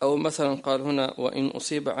 أو مثلا قال هنا وإن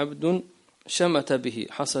أصيب عبد شمت به،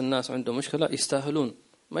 حصل الناس عنده مشكلة يستاهلون،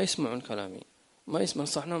 ما يسمعون كلامي، ما يسمع،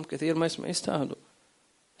 صحناهم كثير ما يسمع، يستاهلوا،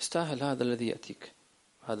 يستاهل هذا الذي يأتيك،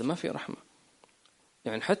 هذا ما في رحمة.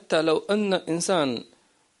 يعني حتى لو أن إنسان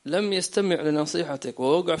لم يستمع لنصيحتك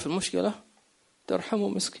ووقع في المشكلة ترحمه،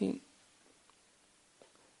 مسكين،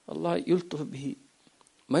 الله يلطف به،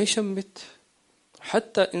 ما يشمت.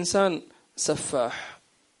 حتى إنسان سفاح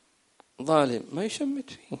ظالم ما يشمت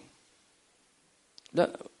فيه،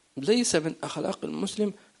 لا، ليس من أخلاق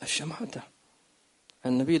المسلم الشماتة.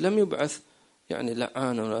 النبي لم يبعث يعني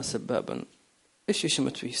لعانا ولا سبابا، إيش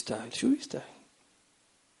يشمت فيه؟ يستاهل، شو يستاهل؟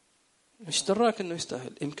 مش دراك أنه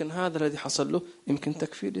يستاهل، يمكن هذا الذي حصل له يمكن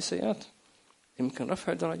تكفير لسيئات، يمكن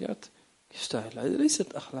رفع درجات، يستاهل. هذه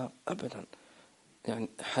ليست أخلاق أبدا. يعني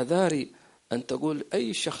حذاري أن تقول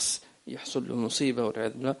أي شخص يحصل له مصيبة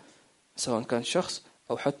والعياذ بالله، سواء كان شخص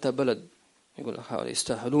أو حتى بلد، يقول هؤلاء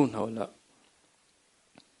يستاهلون هؤلاء،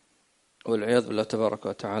 والعياذ بالله تبارك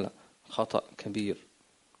وتعالى، خطأ كبير،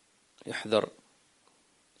 يحذر.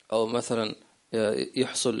 أو مثلا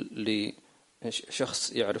يحصل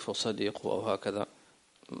لشخص يعرفه صديقه أو هكذا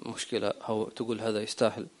مشكلة، أو تقول هذا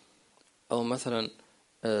يستاهل. أو مثلا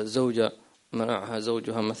زوجة منعها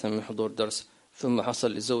زوجها مثلا من حضور درس، ثم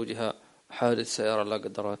حصل لزوجها حادث سيارة لا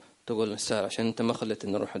قدر الله، تقول نستاهل عشان أنت ما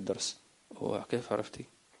خليتني نروح الدرس. كيف عرفتي؟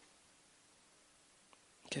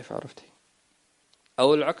 كيف عرفتي؟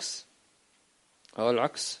 أو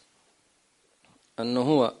العكس أنه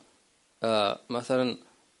هو مثلا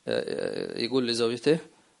يقول لزوجته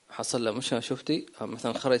حصل له مشكلة، شفتي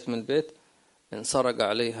مثلا خرجت من البيت انسرق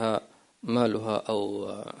عليها مالها أو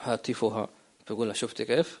هاتفها، فيقول لها شفتي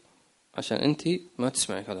كيف؟ عشان أنت ما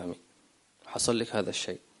تسمعي كلامي حصل لك هذا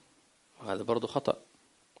الشيء. هذا برضو خطأ،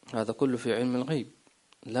 هذا كله في علم الغيب،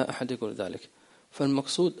 لا أحد يقول ذلك.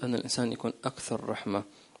 فالمقصود أن الإنسان يكون أكثر رحمة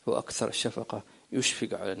وأكثر شفقة،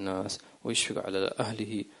 يشفق على الناس ويشفق على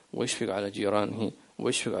أهله ويشفق على جيرانه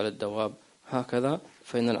ويشفق على الدواب هكذا،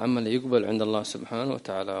 فإن العمل يقبل عند الله سبحانه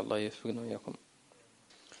وتعالى. الله يوفقنا وإياكم.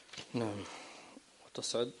 نعم.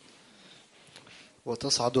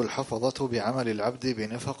 وتصعد الحفظة بعمل العبد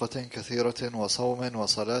بنفقة كثيرة وصوم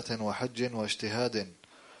وصلاة وحج واجتهاد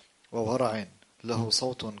وورع، له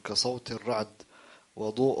صوت كصوت الرعد،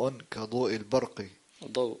 وضوء كضوء البرق،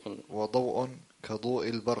 وضوء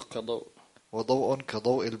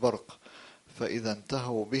كضوء البرق. فإذا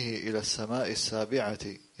انتهوا به إلى السماء السابعة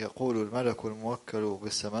يقول الملك الموكل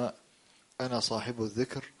بالسماء: أنا صاحب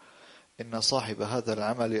الذكر، إن صاحب هذا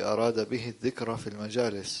العمل أراد به الذكر في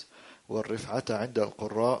المجالس، والرفعة عند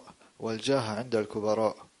القراء، والجاه عند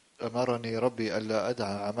الكبراء. أمرني ربي ألا أدع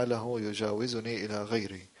عمله يجاوزني إلى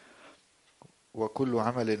غيري، وكل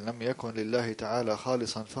عمل لم يكن لله تعالى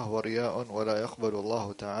خالصا فهو رياء، ولا يقبل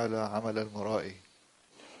الله تعالى عمل المرائي.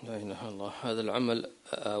 لا إله إلا الله. هذا العمل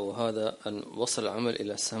أو هذا أن وصل العمل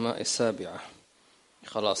إلى السماء السابعة،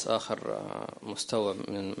 خلاص آخر مستوى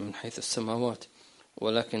من حيث السماوات،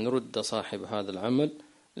 ولكن رد صاحب هذا العمل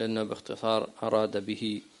لأنه باختصار أراد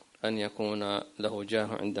به أن يكون له جاه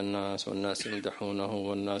عند الناس، والناس يمدحونه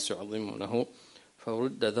والناس يعظمونه،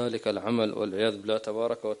 فرد ذلك العمل والعياذ بالله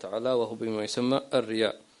تبارك وتعالى، وهو بما يسمى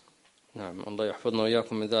الرياء. نعم، الله يحفظنا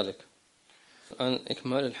وإياكم من ذلك. الآن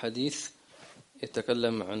إكمال الحديث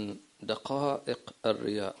يتكلم عن دقائق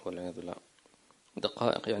الرياء والعياذ بالله.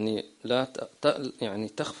 دقائق يعني لا يعني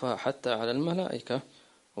تخفى حتى على الملائكة،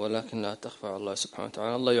 ولكن لا تخفى على الله سبحانه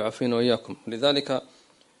وتعالى. الله يعافينا وإياكم. لذلك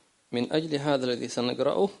من أجل هذا الذي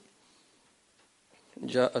سنقرأه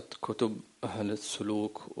جاءت كتب أهل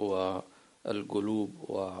السلوك والقلوب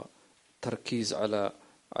وتركيز على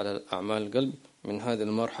أعمال القلب من هذه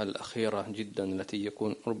المرحلة الأخيرة جدا، التي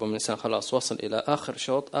يكون ربما الإنسان خلاص وصل إلى آخر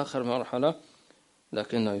شوط، آخر مرحلة،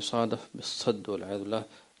 لكنه يصادف بالصد والعياذ بالله.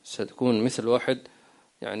 ستكون مثل واحد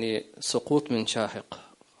يعني سقوط من شاهق،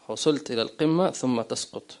 وصلت إلى القمة ثم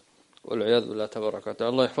تسقط والعياذ بالله تبارك وتعالى.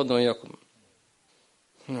 الله يحفظنا وإياكم.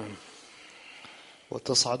 نعم.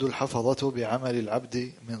 وتصعد الحفظة بعمل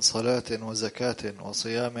العبد من صلاة وزكاة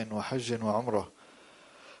وصيام وحج وعمرة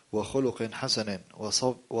وخلق حسن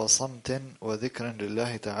وصمت وذكر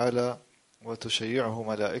لله تعالى، وتشيعه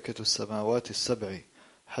ملائكة السماوات السبع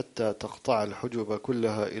حتى تقطع الحجب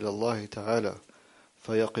كلها إلى الله تعالى،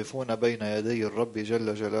 فيقفون بين يدي الرب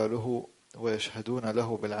جل جلاله ويشهدون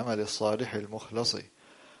له بالعمل الصالح المخلص،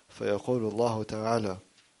 فيقول الله تعالى: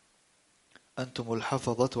 أنتم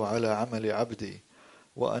الحفظة على عمل عبدي،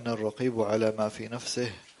 وأنا الرقيب على ما في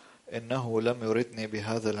نفسه، إنه لم يردني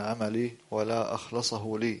بهذا العمل ولا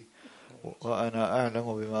أخلصه لي، وأنا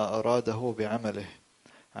أعلم بما أراده بعمله،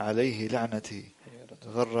 عليه لعنتي،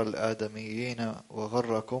 غر الآدميين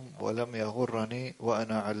وغركم ولم يغرني،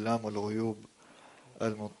 وأنا علام الغيوب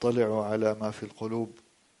المطلع على ما في القلوب،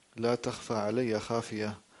 لا تخفى علي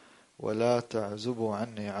خافية ولا تعزب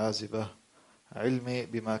عني عازبة، علمي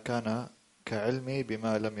بما كان كعلمي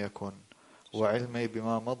بما لم يكن، وعلمي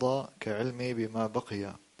بما مضى كعلمي بما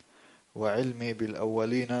بقي، وعلمي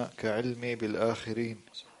بالأولين كعلمي بالآخرين،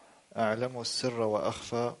 أعلم السر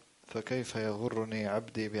وأخفى، فكيف يغرني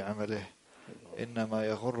عبدي بعمله، إنما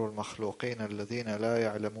يغر المخلوقين الذين لا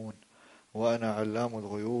يعلمون، وأنا علام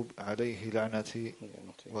الغيوب، عليه لعنتي.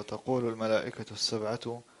 وتقول الملائكة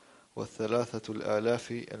السبعة والثلاثة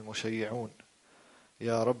الآلاف المشيعون: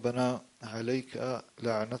 يا ربنا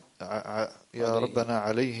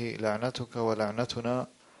عليه لعنتك ولعنتنا،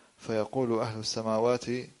 فيقول أهل السماوات: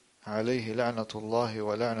 عليه لعنة الله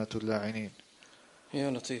ولعنة اللاعنين.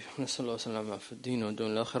 يا لطيف، نسأل الله السلامة في الدين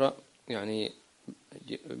ودون الآخرة. يعني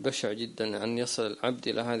بشع جدا أن يصل العبد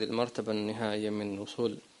إلى هذه المرتبة النهائية من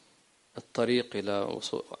وصول الطريق إلى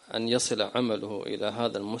وصول أن يصل عمله إلى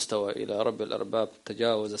هذا المستوى، إلى رب الأرباب،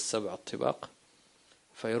 تجاوز السبع الطباق،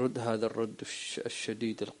 فيرد هذا الرد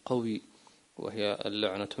الشديد القوي، وهي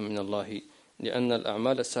اللعنة من الله. لأن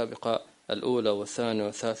الأعمال السابقة الأولى والثانية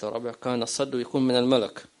والثالثة والرابعة كان الصد يكون من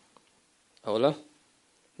الملك أو لا،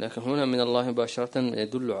 لكن هنا من الله مباشرة،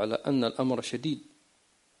 يدل على أن الأمر شديد،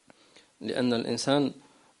 لأن الإنسان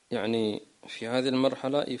يعني في هذه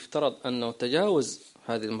المرحلة يفترض أنه تجاوز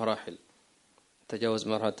هذه المراحل، تجاوز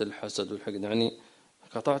مرحلة الحسد والحقد، يعني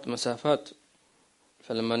قطعت مسافات.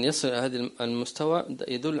 فلما يصل هذا المستوى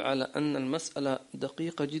يدل على أن المسألة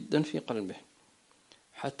دقيقة جدا في قلبه،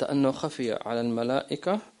 حتى أنه خفي على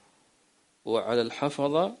الملائكة وعلى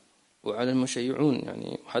الحفظة وعلى المشيعون،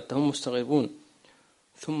 يعني حتى هم مستغيبون.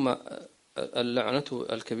 ثم اللعنة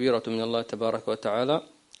الكبيرة من الله تبارك وتعالى،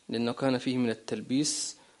 لأنه كان فيه من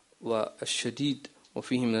التلبيس والشديد،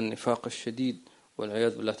 وفيه من النفاق الشديد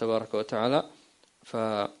والعياذ بالله تبارك وتعالى.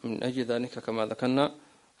 فمن أجل ذلك كما ذكرنا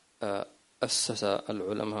أسس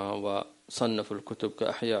العلماء وصنفوا الكتب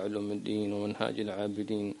كأحياء علوم الدين ومنهاج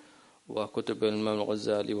العابدين وكتب الإمام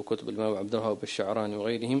الغزالي وكتب الإمام عبد الوهاب الشعراني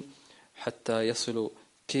وغيرهم، حتى يصلوا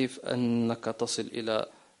كيف أنك تصل إلى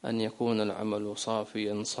أن يكون العمل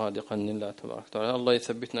صافيا صادقا لله تبارك وتعالى. الله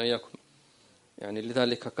يثبتنا إياكم. يعني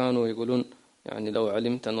لذلك كانوا يقولون يعني لو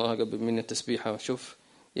علمت أن الله قبل من التسبيحة، شوف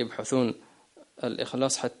يبحثون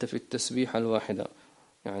الإخلاص حتى في التسبيحة الواحدة،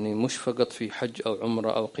 يعني مش فقط في حج أو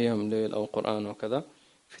عمرة أو قيام ليل أو قرآن وكذا،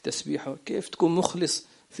 في تسبيحة كيف تكون مخلص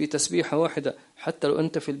في تسبيحة واحدة، حتى لو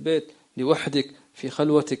أنت في البيت لوحدك في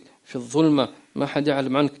خلوتك في الظلمة ما حد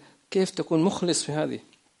يعلم عنك، كيف تكون مخلص في هذه.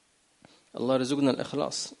 الله رزقنا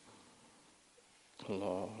الإخلاص.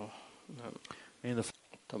 الله نعم.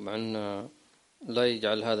 طبعا لا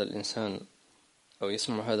يجعل هذا الإنسان أو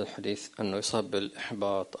يسمع هذا الحديث أنه يصاب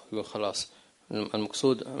بالإحباط أو يقول خلاص.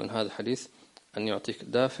 المقصود من هذا الحديث أن يعطيك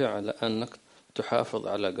دافع على أنك تحافظ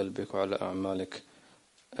على قلبك وعلى أعمالك.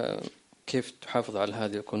 كيف تحافظ على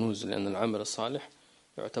هذه الكنوز؟ لأن العمل الصالح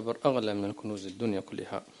يعتبر أغلى من الكنوز الدنيا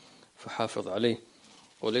كلها، فحافظ عليه.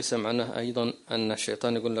 وليس معناه أيضا أن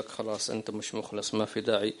الشيطان يقول لك خلاص أنت مش مخلص ما في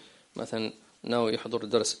داعي، مثلا ناوي يحضر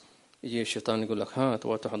درس، يجي الشيطان يقول لك ها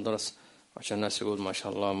تبغى تحضر درس عشان الناس يقول ما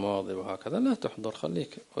شاء الله مواظب وهكذا، لا تحضر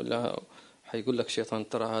خليك. ولا حيقول لك الشيطان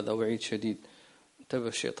ترى هذا وعيد شديد. انتبه،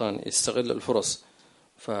 الشيطان يستغل الفرص.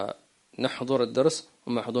 فنحضر الدرس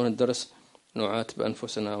وما حضور الدرس نعاتب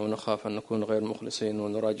أنفسنا ونخاف أن نكون غير مخلصين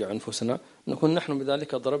ونراجع أنفسنا، نكون نحن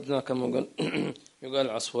بذلك ضربنا كما يقال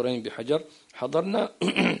عصفورين بحجر، حضرنا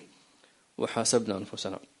وحاسبنا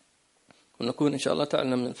أنفسنا، ونكون إن شاء الله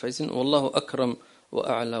تعالى من الفائزين. والله أكرم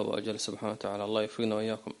وأعلى وأجل سبحانه وتعالى. الله يفينا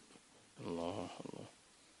وإياكم. الله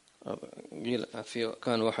قيل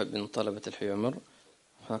كان واحد من طلبة الحيمر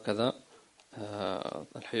هكذا،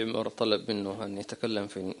 الحيمر طلب منه أن يتكلم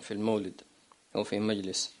في المولد أو في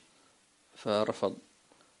مجلس، فرفض.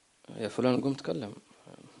 يا فلان قم تكلم،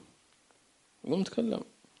 قم تكلم.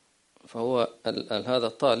 فهو هذا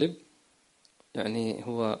الطالب يعني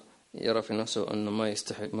هو يرى في نفسه أنه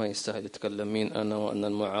ما يستاهل يتكلم، مين أنا وأنا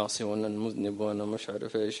المعاصي وأنا المذنب وأنا مش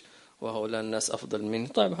عارف إيش وهؤلاء الناس أفضل مني.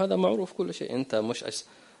 طيب هذا معروف كل شيء، أنت مش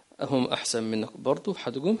هم أحسن منك برضو،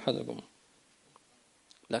 حتقوم.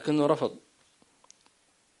 لكنه رفض،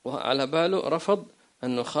 وعلى باله رفض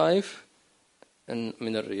أنه خايف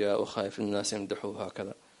من الرياء وخايف الناس يمدحوه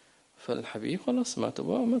هكذا. فالحبيب خلاص ما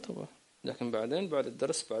تبغى. لكن بعدين بعد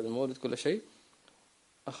الدرس بعد المولد كل شيء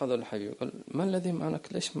أخذ الحبيب قال ما الذي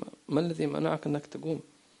منعك؟ ليش ما الذي منعك أنك تقوم؟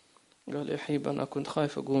 قال يا حبيب أنا كنت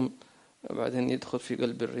خايف أقوم بعدين يدخل في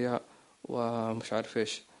قلب الرياء ومش عارف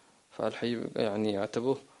إيش. فالحبيب يعني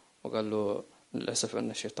عاتبه وقال له للأسف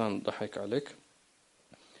أن الشيطان ضحك عليك.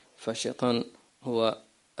 فالشيطان هو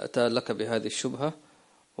أتى لك بهذه الشبهة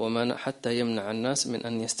ومنع حتى يمنع الناس من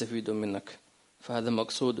أن يستفيدوا منك، فهذا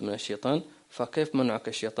مقصود من الشيطان. فكيف منعك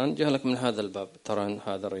الشيطان؟ جهلك من هذا الباب، ترى أن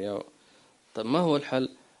هذا الرياء. طيب ما هو الحل؟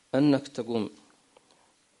 أنك تقوم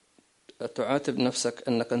تعاتب نفسك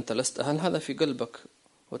أنك أنت لست أهل، هذا في قلبك،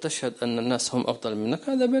 وتشهد أن الناس هم أفضل منك،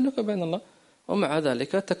 هذا بينك وبين الله. ومع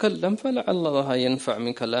ذلك تكلم، فلعل الله ينفع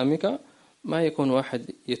من كلامك ما يكون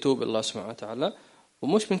واحد يتوب الله سبحانه وتعالى،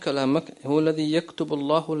 ومش من كلامك، هو الذي يكتب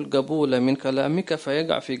الله القبول من كلامك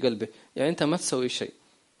فيقع في قلبه. يعني أنت ما تسوي شيء،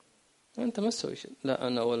 لا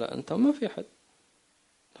أنا ولا أنت، ما في حد،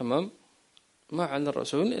 تمام؟ ما على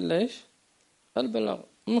الرسول إلا إيش؟ البلاغ.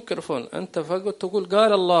 ميكروفون، أنت فقط تقول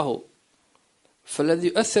قال الله، فالذي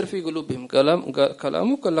يؤثر في قلوبهم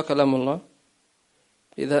كلامك ولا كلام الله؟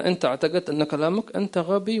 إذا أنت اعتقدت أن كلامك، أنت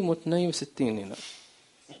غبي متنيم 60 هنا،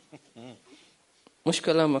 مش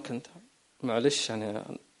كلامك أنت. معلش يعني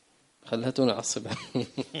خلتونا عصبا.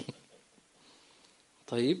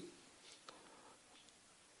 طيب،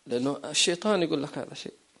 لأنه الشيطان يقول لك هذا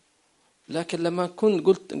شيء. لكن لما كنت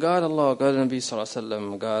قلت قال الله قال النبي صلى الله عليه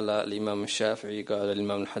وسلم قال الإمام الشافعي قال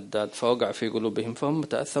الإمام الحداد، فوقع في قلوبهم، فهم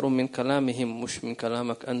تأثروا من كلامهم مش من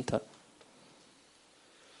كلامك أنت.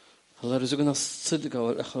 الله يرزقنا الصدق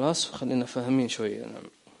والإخلاص وخلينا فاهمين شوية. نعم.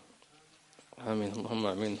 آمين اللهم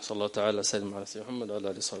آمين. صلى الله تعالى وسلم على سيدنا محمد وعلى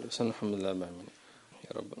آله وصحبه وسلم. الحمد لله آمين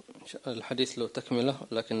يا رب. الحديث له تكملة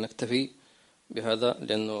لكن نكتفي بهذا،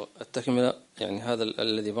 لأنه التكملة يعني هذا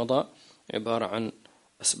الذي مضى عبارة عن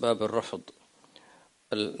أسباب الرفض.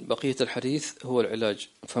 بقية الحديث هو العلاج.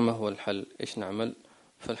 فما هو الحل؟ إيش نعمل؟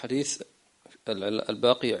 فالحديث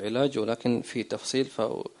الباقي علاج ولكن في تفصيل،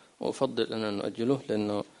 فأفضل أن نؤجله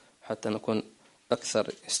لأنه حتى نكون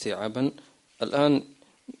أكثر استيعابا. الآن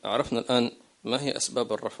عرفنا ما هي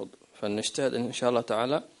أسباب الرفض، فنجتهد إن شاء الله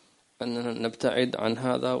تعالى أننا نبتعد عن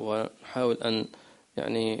هذا، ونحاول أن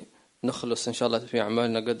يعني نخلص إن شاء الله في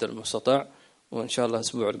أعمالنا قدر المستطاع، وإن شاء الله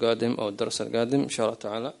الأسبوع القادم أو الدرس القادم إن شاء الله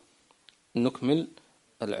تعالى نكمل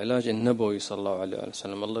العلاج النبوي صلى الله عليه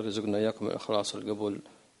وسلم. الله يرزقنا إياكم الإخلاص والقبول.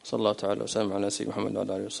 صلى الله تعالى وسلم على سيدنا محمد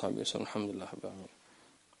وعلى آله وصحبه وسلم. الحمد لله رب العالمين.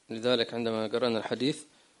 لذلك عندما قرأنا الحديث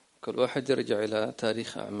كل واحد يرجع إلى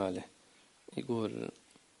تاريخ أعماله، يقول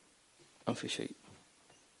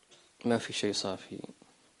ما في شيء صافي.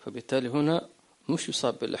 فبالتالي هنا مش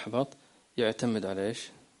يصاب بالإحباط، يعتمد على إيش؟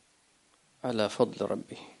 على فضل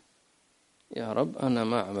ربه. يا رب أنا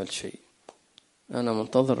ما عمل شيء، أنا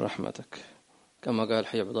منتظر رحمتك، كما قال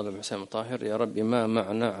حي عبد الله بن حسين الطاهر: يا ربي ما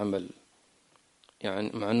معنى عمل،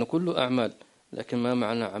 يعني مع أنه كله أعمال، لكن ما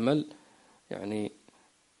معنى عمل يعني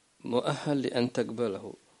مؤهل لأن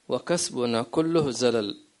تقبله، وكسبنا كله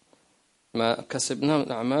زلل. ما كسبنا من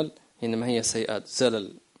الأعمال إنما هي سيئات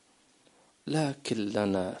زلل، لكن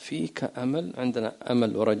لنا فيك أمل، عندنا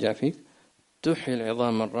أمل ورجاء فيك. تحيي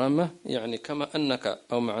العظام الرامة، يعني كما أنك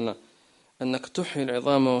أو معنى أنك تحيي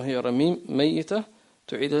العظام وهي رميم ميتة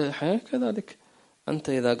تعيد الحياة، كذلك أنت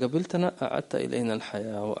إذا قبلتنا أعدت إلينا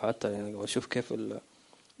الحياة وأعدت إلينا. وشوف كيف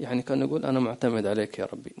يعني كان يقول أنا معتمد عليك يا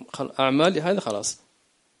ربي، أعمالي هذا خلاص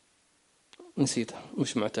نسيتها،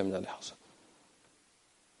 مش معتمد عليها،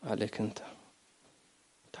 عليك أنت.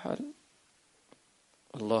 تعال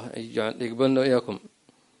الله يقبلنا وإياكم.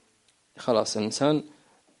 خلاص الإنسان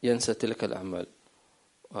ينسى تلك الأعمال،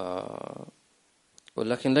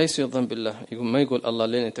 ولكن لا يسيء الظن بالله. ما يقول الله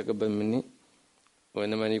لين يتقبل مني،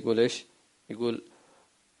 وإنما يقول إيش؟ يقول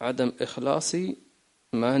عدم إخلاصي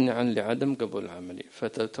مانعا لعدم قبول عملي.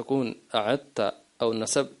 فتكون أعدت أو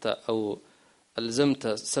نسبت أو ألزمت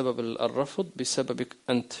سبب الرفض بسببك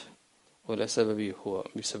أنت، ولا سببي هو،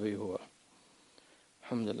 بسببي هو.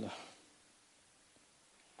 الحمد لله.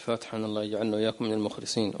 فاتحا الله يجعلنا وإياكم من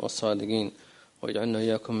المخلصين والصادقين، ويجعلنا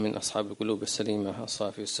وإياكم من أصحاب القلوب السليمة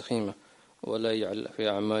الصافية السخيمة، ولا يجعل في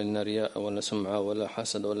أعمالنا رياء ولا سمعة ولا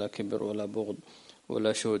حسد ولا كبر ولا بغض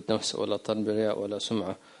ولا شهود نفس ولا طلب رياء ولا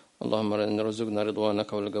سمعة. اللهم ارزقنا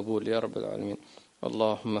رضوانك والقبول يا رب العالمين.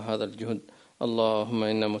 اللهم هذا الجهد، اللهم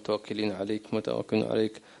إنا متوكلين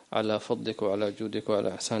عليك على فضلك وعلى جودك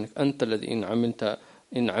وعلى إحسانك. أنت الذي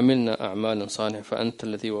إن عملنا أعمالا صالحة فأنت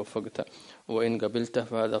الذي وفقت، وإن قبلت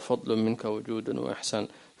فهذا فضل منك وجود وإحسان.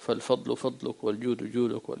 فالفضل فضلك والجود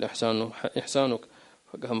جودك والإحسان إحسانك،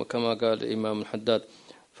 كما قال الإمام الحداد: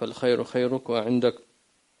 فالخير خيرك وعندك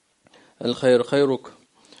الخير خيرك،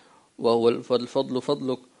 والفضل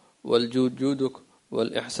فضلك والجود جودك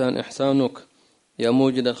والإحسان إحسانك. يا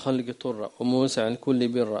موجد الخلق طر وموسع الكل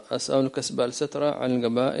بر، أسألك أسبال سترة عن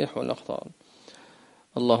القبائح والأخطار.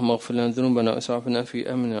 اللهم اغفر لنا ذنوبنا وإسرافنا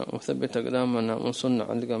في أمرنا، وثبت أقدامنا وانصرنا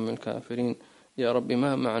على القوم الكافرين. يا رب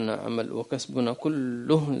ما معنا عمل وكسبنا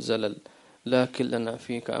كله زلل، لكن لنا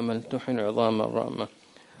فيك أمل تحيي العظام الرامة.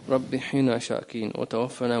 ربي حين شاكين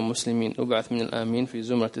وتوفنا مسلمين، وابعث من الآمين في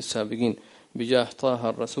زمرة السابقين بجاه طه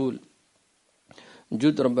الرسول.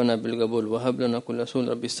 جد ربنا بالقبول وهب لنا كل رسول،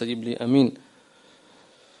 ربي استجب لي أمين.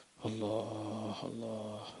 الله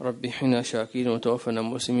الله. ربي حين شاكين وتوفنا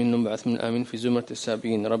مسلمين، نبعث من الآمين في زمرة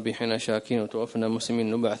السابقين. ربي حين شاكين وتوفنا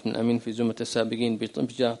مسلمين، نبعث من الآمين في زمرة السابقين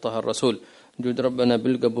بجاه طه الرسول. جد ربنا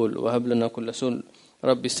بالقبول وهب لنا كل رسول،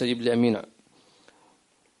 ربي استجب لي أمين.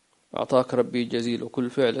 أعطاك ربي جزيل وكل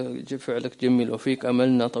فعلك جميل، وفيك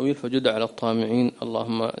أملنا طويل فجد على الطامعين.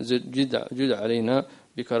 اللهم جد علينا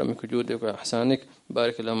بكرمك وجودك وإحسانك.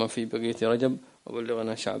 بارك اللهم في بقية رجب،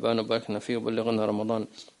 وبلغنا شعبان وباركنا فيه، وبلغنا رمضان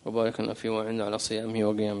وباركنا فيه، وعنا على صيامه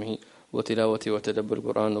وقيامه وتلاوته وتدبر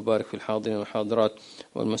القرآن. وبارك في الحاضرين والحاضرات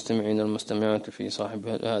والمستمعين والمستمعات في صاحب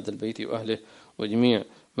هذا البيت وأهله وجميع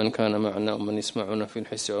من كان معنا ومن يسمعنا في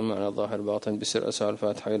الحس والمعنى ظاهر باطن، بسر أسأل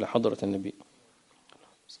الفاتحة إلى حضرة النبي.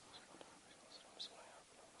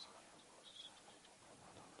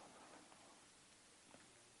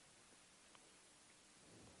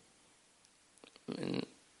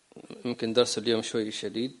 يمكن درس اليوم شوي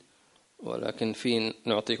شديد، ولكن في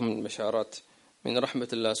نعطيكم البشارات من رحمة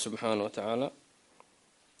الله سبحانه وتعالى،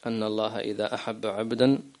 أن الله إذا أحب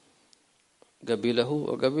عبدا قبله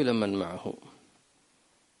وقبل من معه.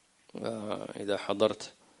 إذا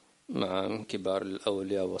حضرت مع من كبار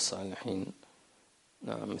الأولياء والصالحين،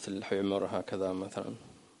 مثل الحبيب هكذا مثلا،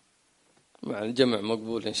 مع الجمع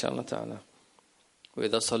مقبول إن شاء الله تعالى،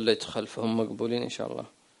 وإذا صليت خلفهم مقبولين إن شاء الله.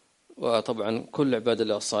 وطبعا كل عباد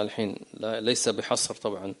الله الصالحين، ليس بحصر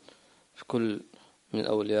طبعا، في كل من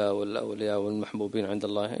الأولياء والأولياء والمحبوبين عند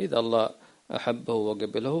الله، إذا الله أحبه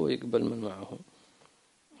وقبله يقبل من معه،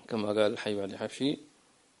 كما قال الحبيب عليه الحبشي: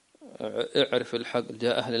 اعرف الحق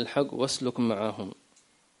جاء أهل الحق واسلك معهم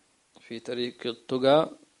في طريق التقى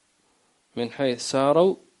من حيث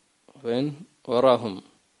ساروا وراهم.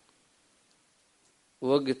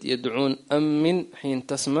 وقت يدعون أمن حين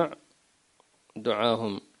تسمع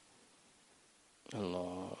دعاهم.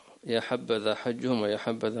 الله، يا حبذا حجهم ويا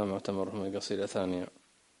حبذا معتمرهم. قصيدة ثانية.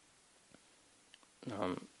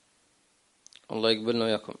 نعم، الله يقبلنا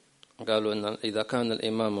وياكم. قالوا إن إذا كان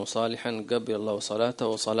الإمام صالحا قبل الله صلاته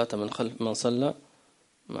وصلاة من صلى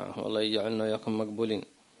معه. الله يجعلنا وياكم مقبولين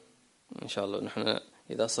إن شاء الله. نحن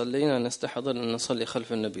إذا صلينا نستحضر أن نصلي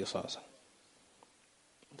خلف النبي صلى الله عليه وسلم.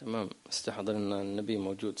 تمام، استحضر أن النبي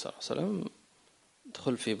موجود صلى الله عليه وسلم،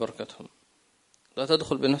 ادخل في بركتهم. لا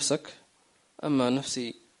تدخل بنفسك، أما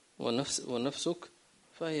نفسي ونفسك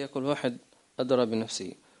فهي كل واحد أدرى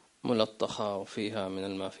بنفسه، ملطخة وفيها من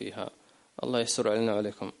الماء فيها. الله يستر علينا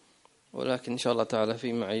وعليكم. ولكن إن شاء الله تعالى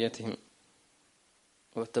في معيتهم.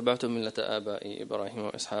 واتبعت ملة آبائي إبراهيم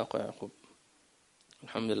وإسحاق ويعقوب.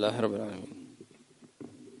 الحمد لله رب العالمين.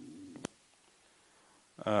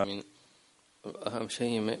 آمين. أهم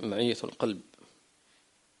شيء معية القلب.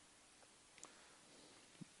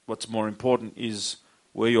 What's more important is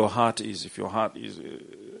where your heart is, if your heart is,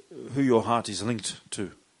 who your heart is linked to.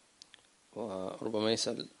 وربما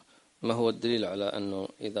يسأل ما هو الدليل على أنه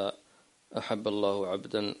إذا أحب الله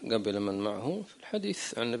عبدا قبل من معه. في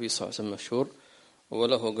الحديث عن النبي صلى الله عليه وسلم مشهور: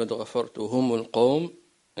 وله قد غفرت هم القوم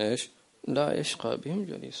إيش لا يشقى بهم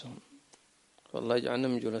جليسهم. والله يجعلنا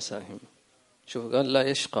من جلسائهم. شوف، قال لا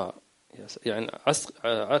يشقى، يعني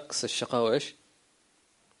عكس الشقاء إيش؟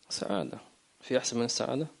 سعادة. في أحسن من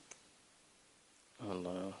السعادة؟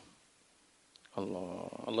 الله الله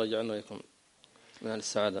الله يجعلنا وياكم من أهل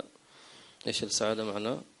السعادة. إيش السعادة؟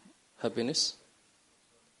 معناه happiness،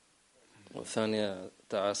 والثانية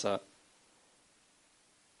تعاسة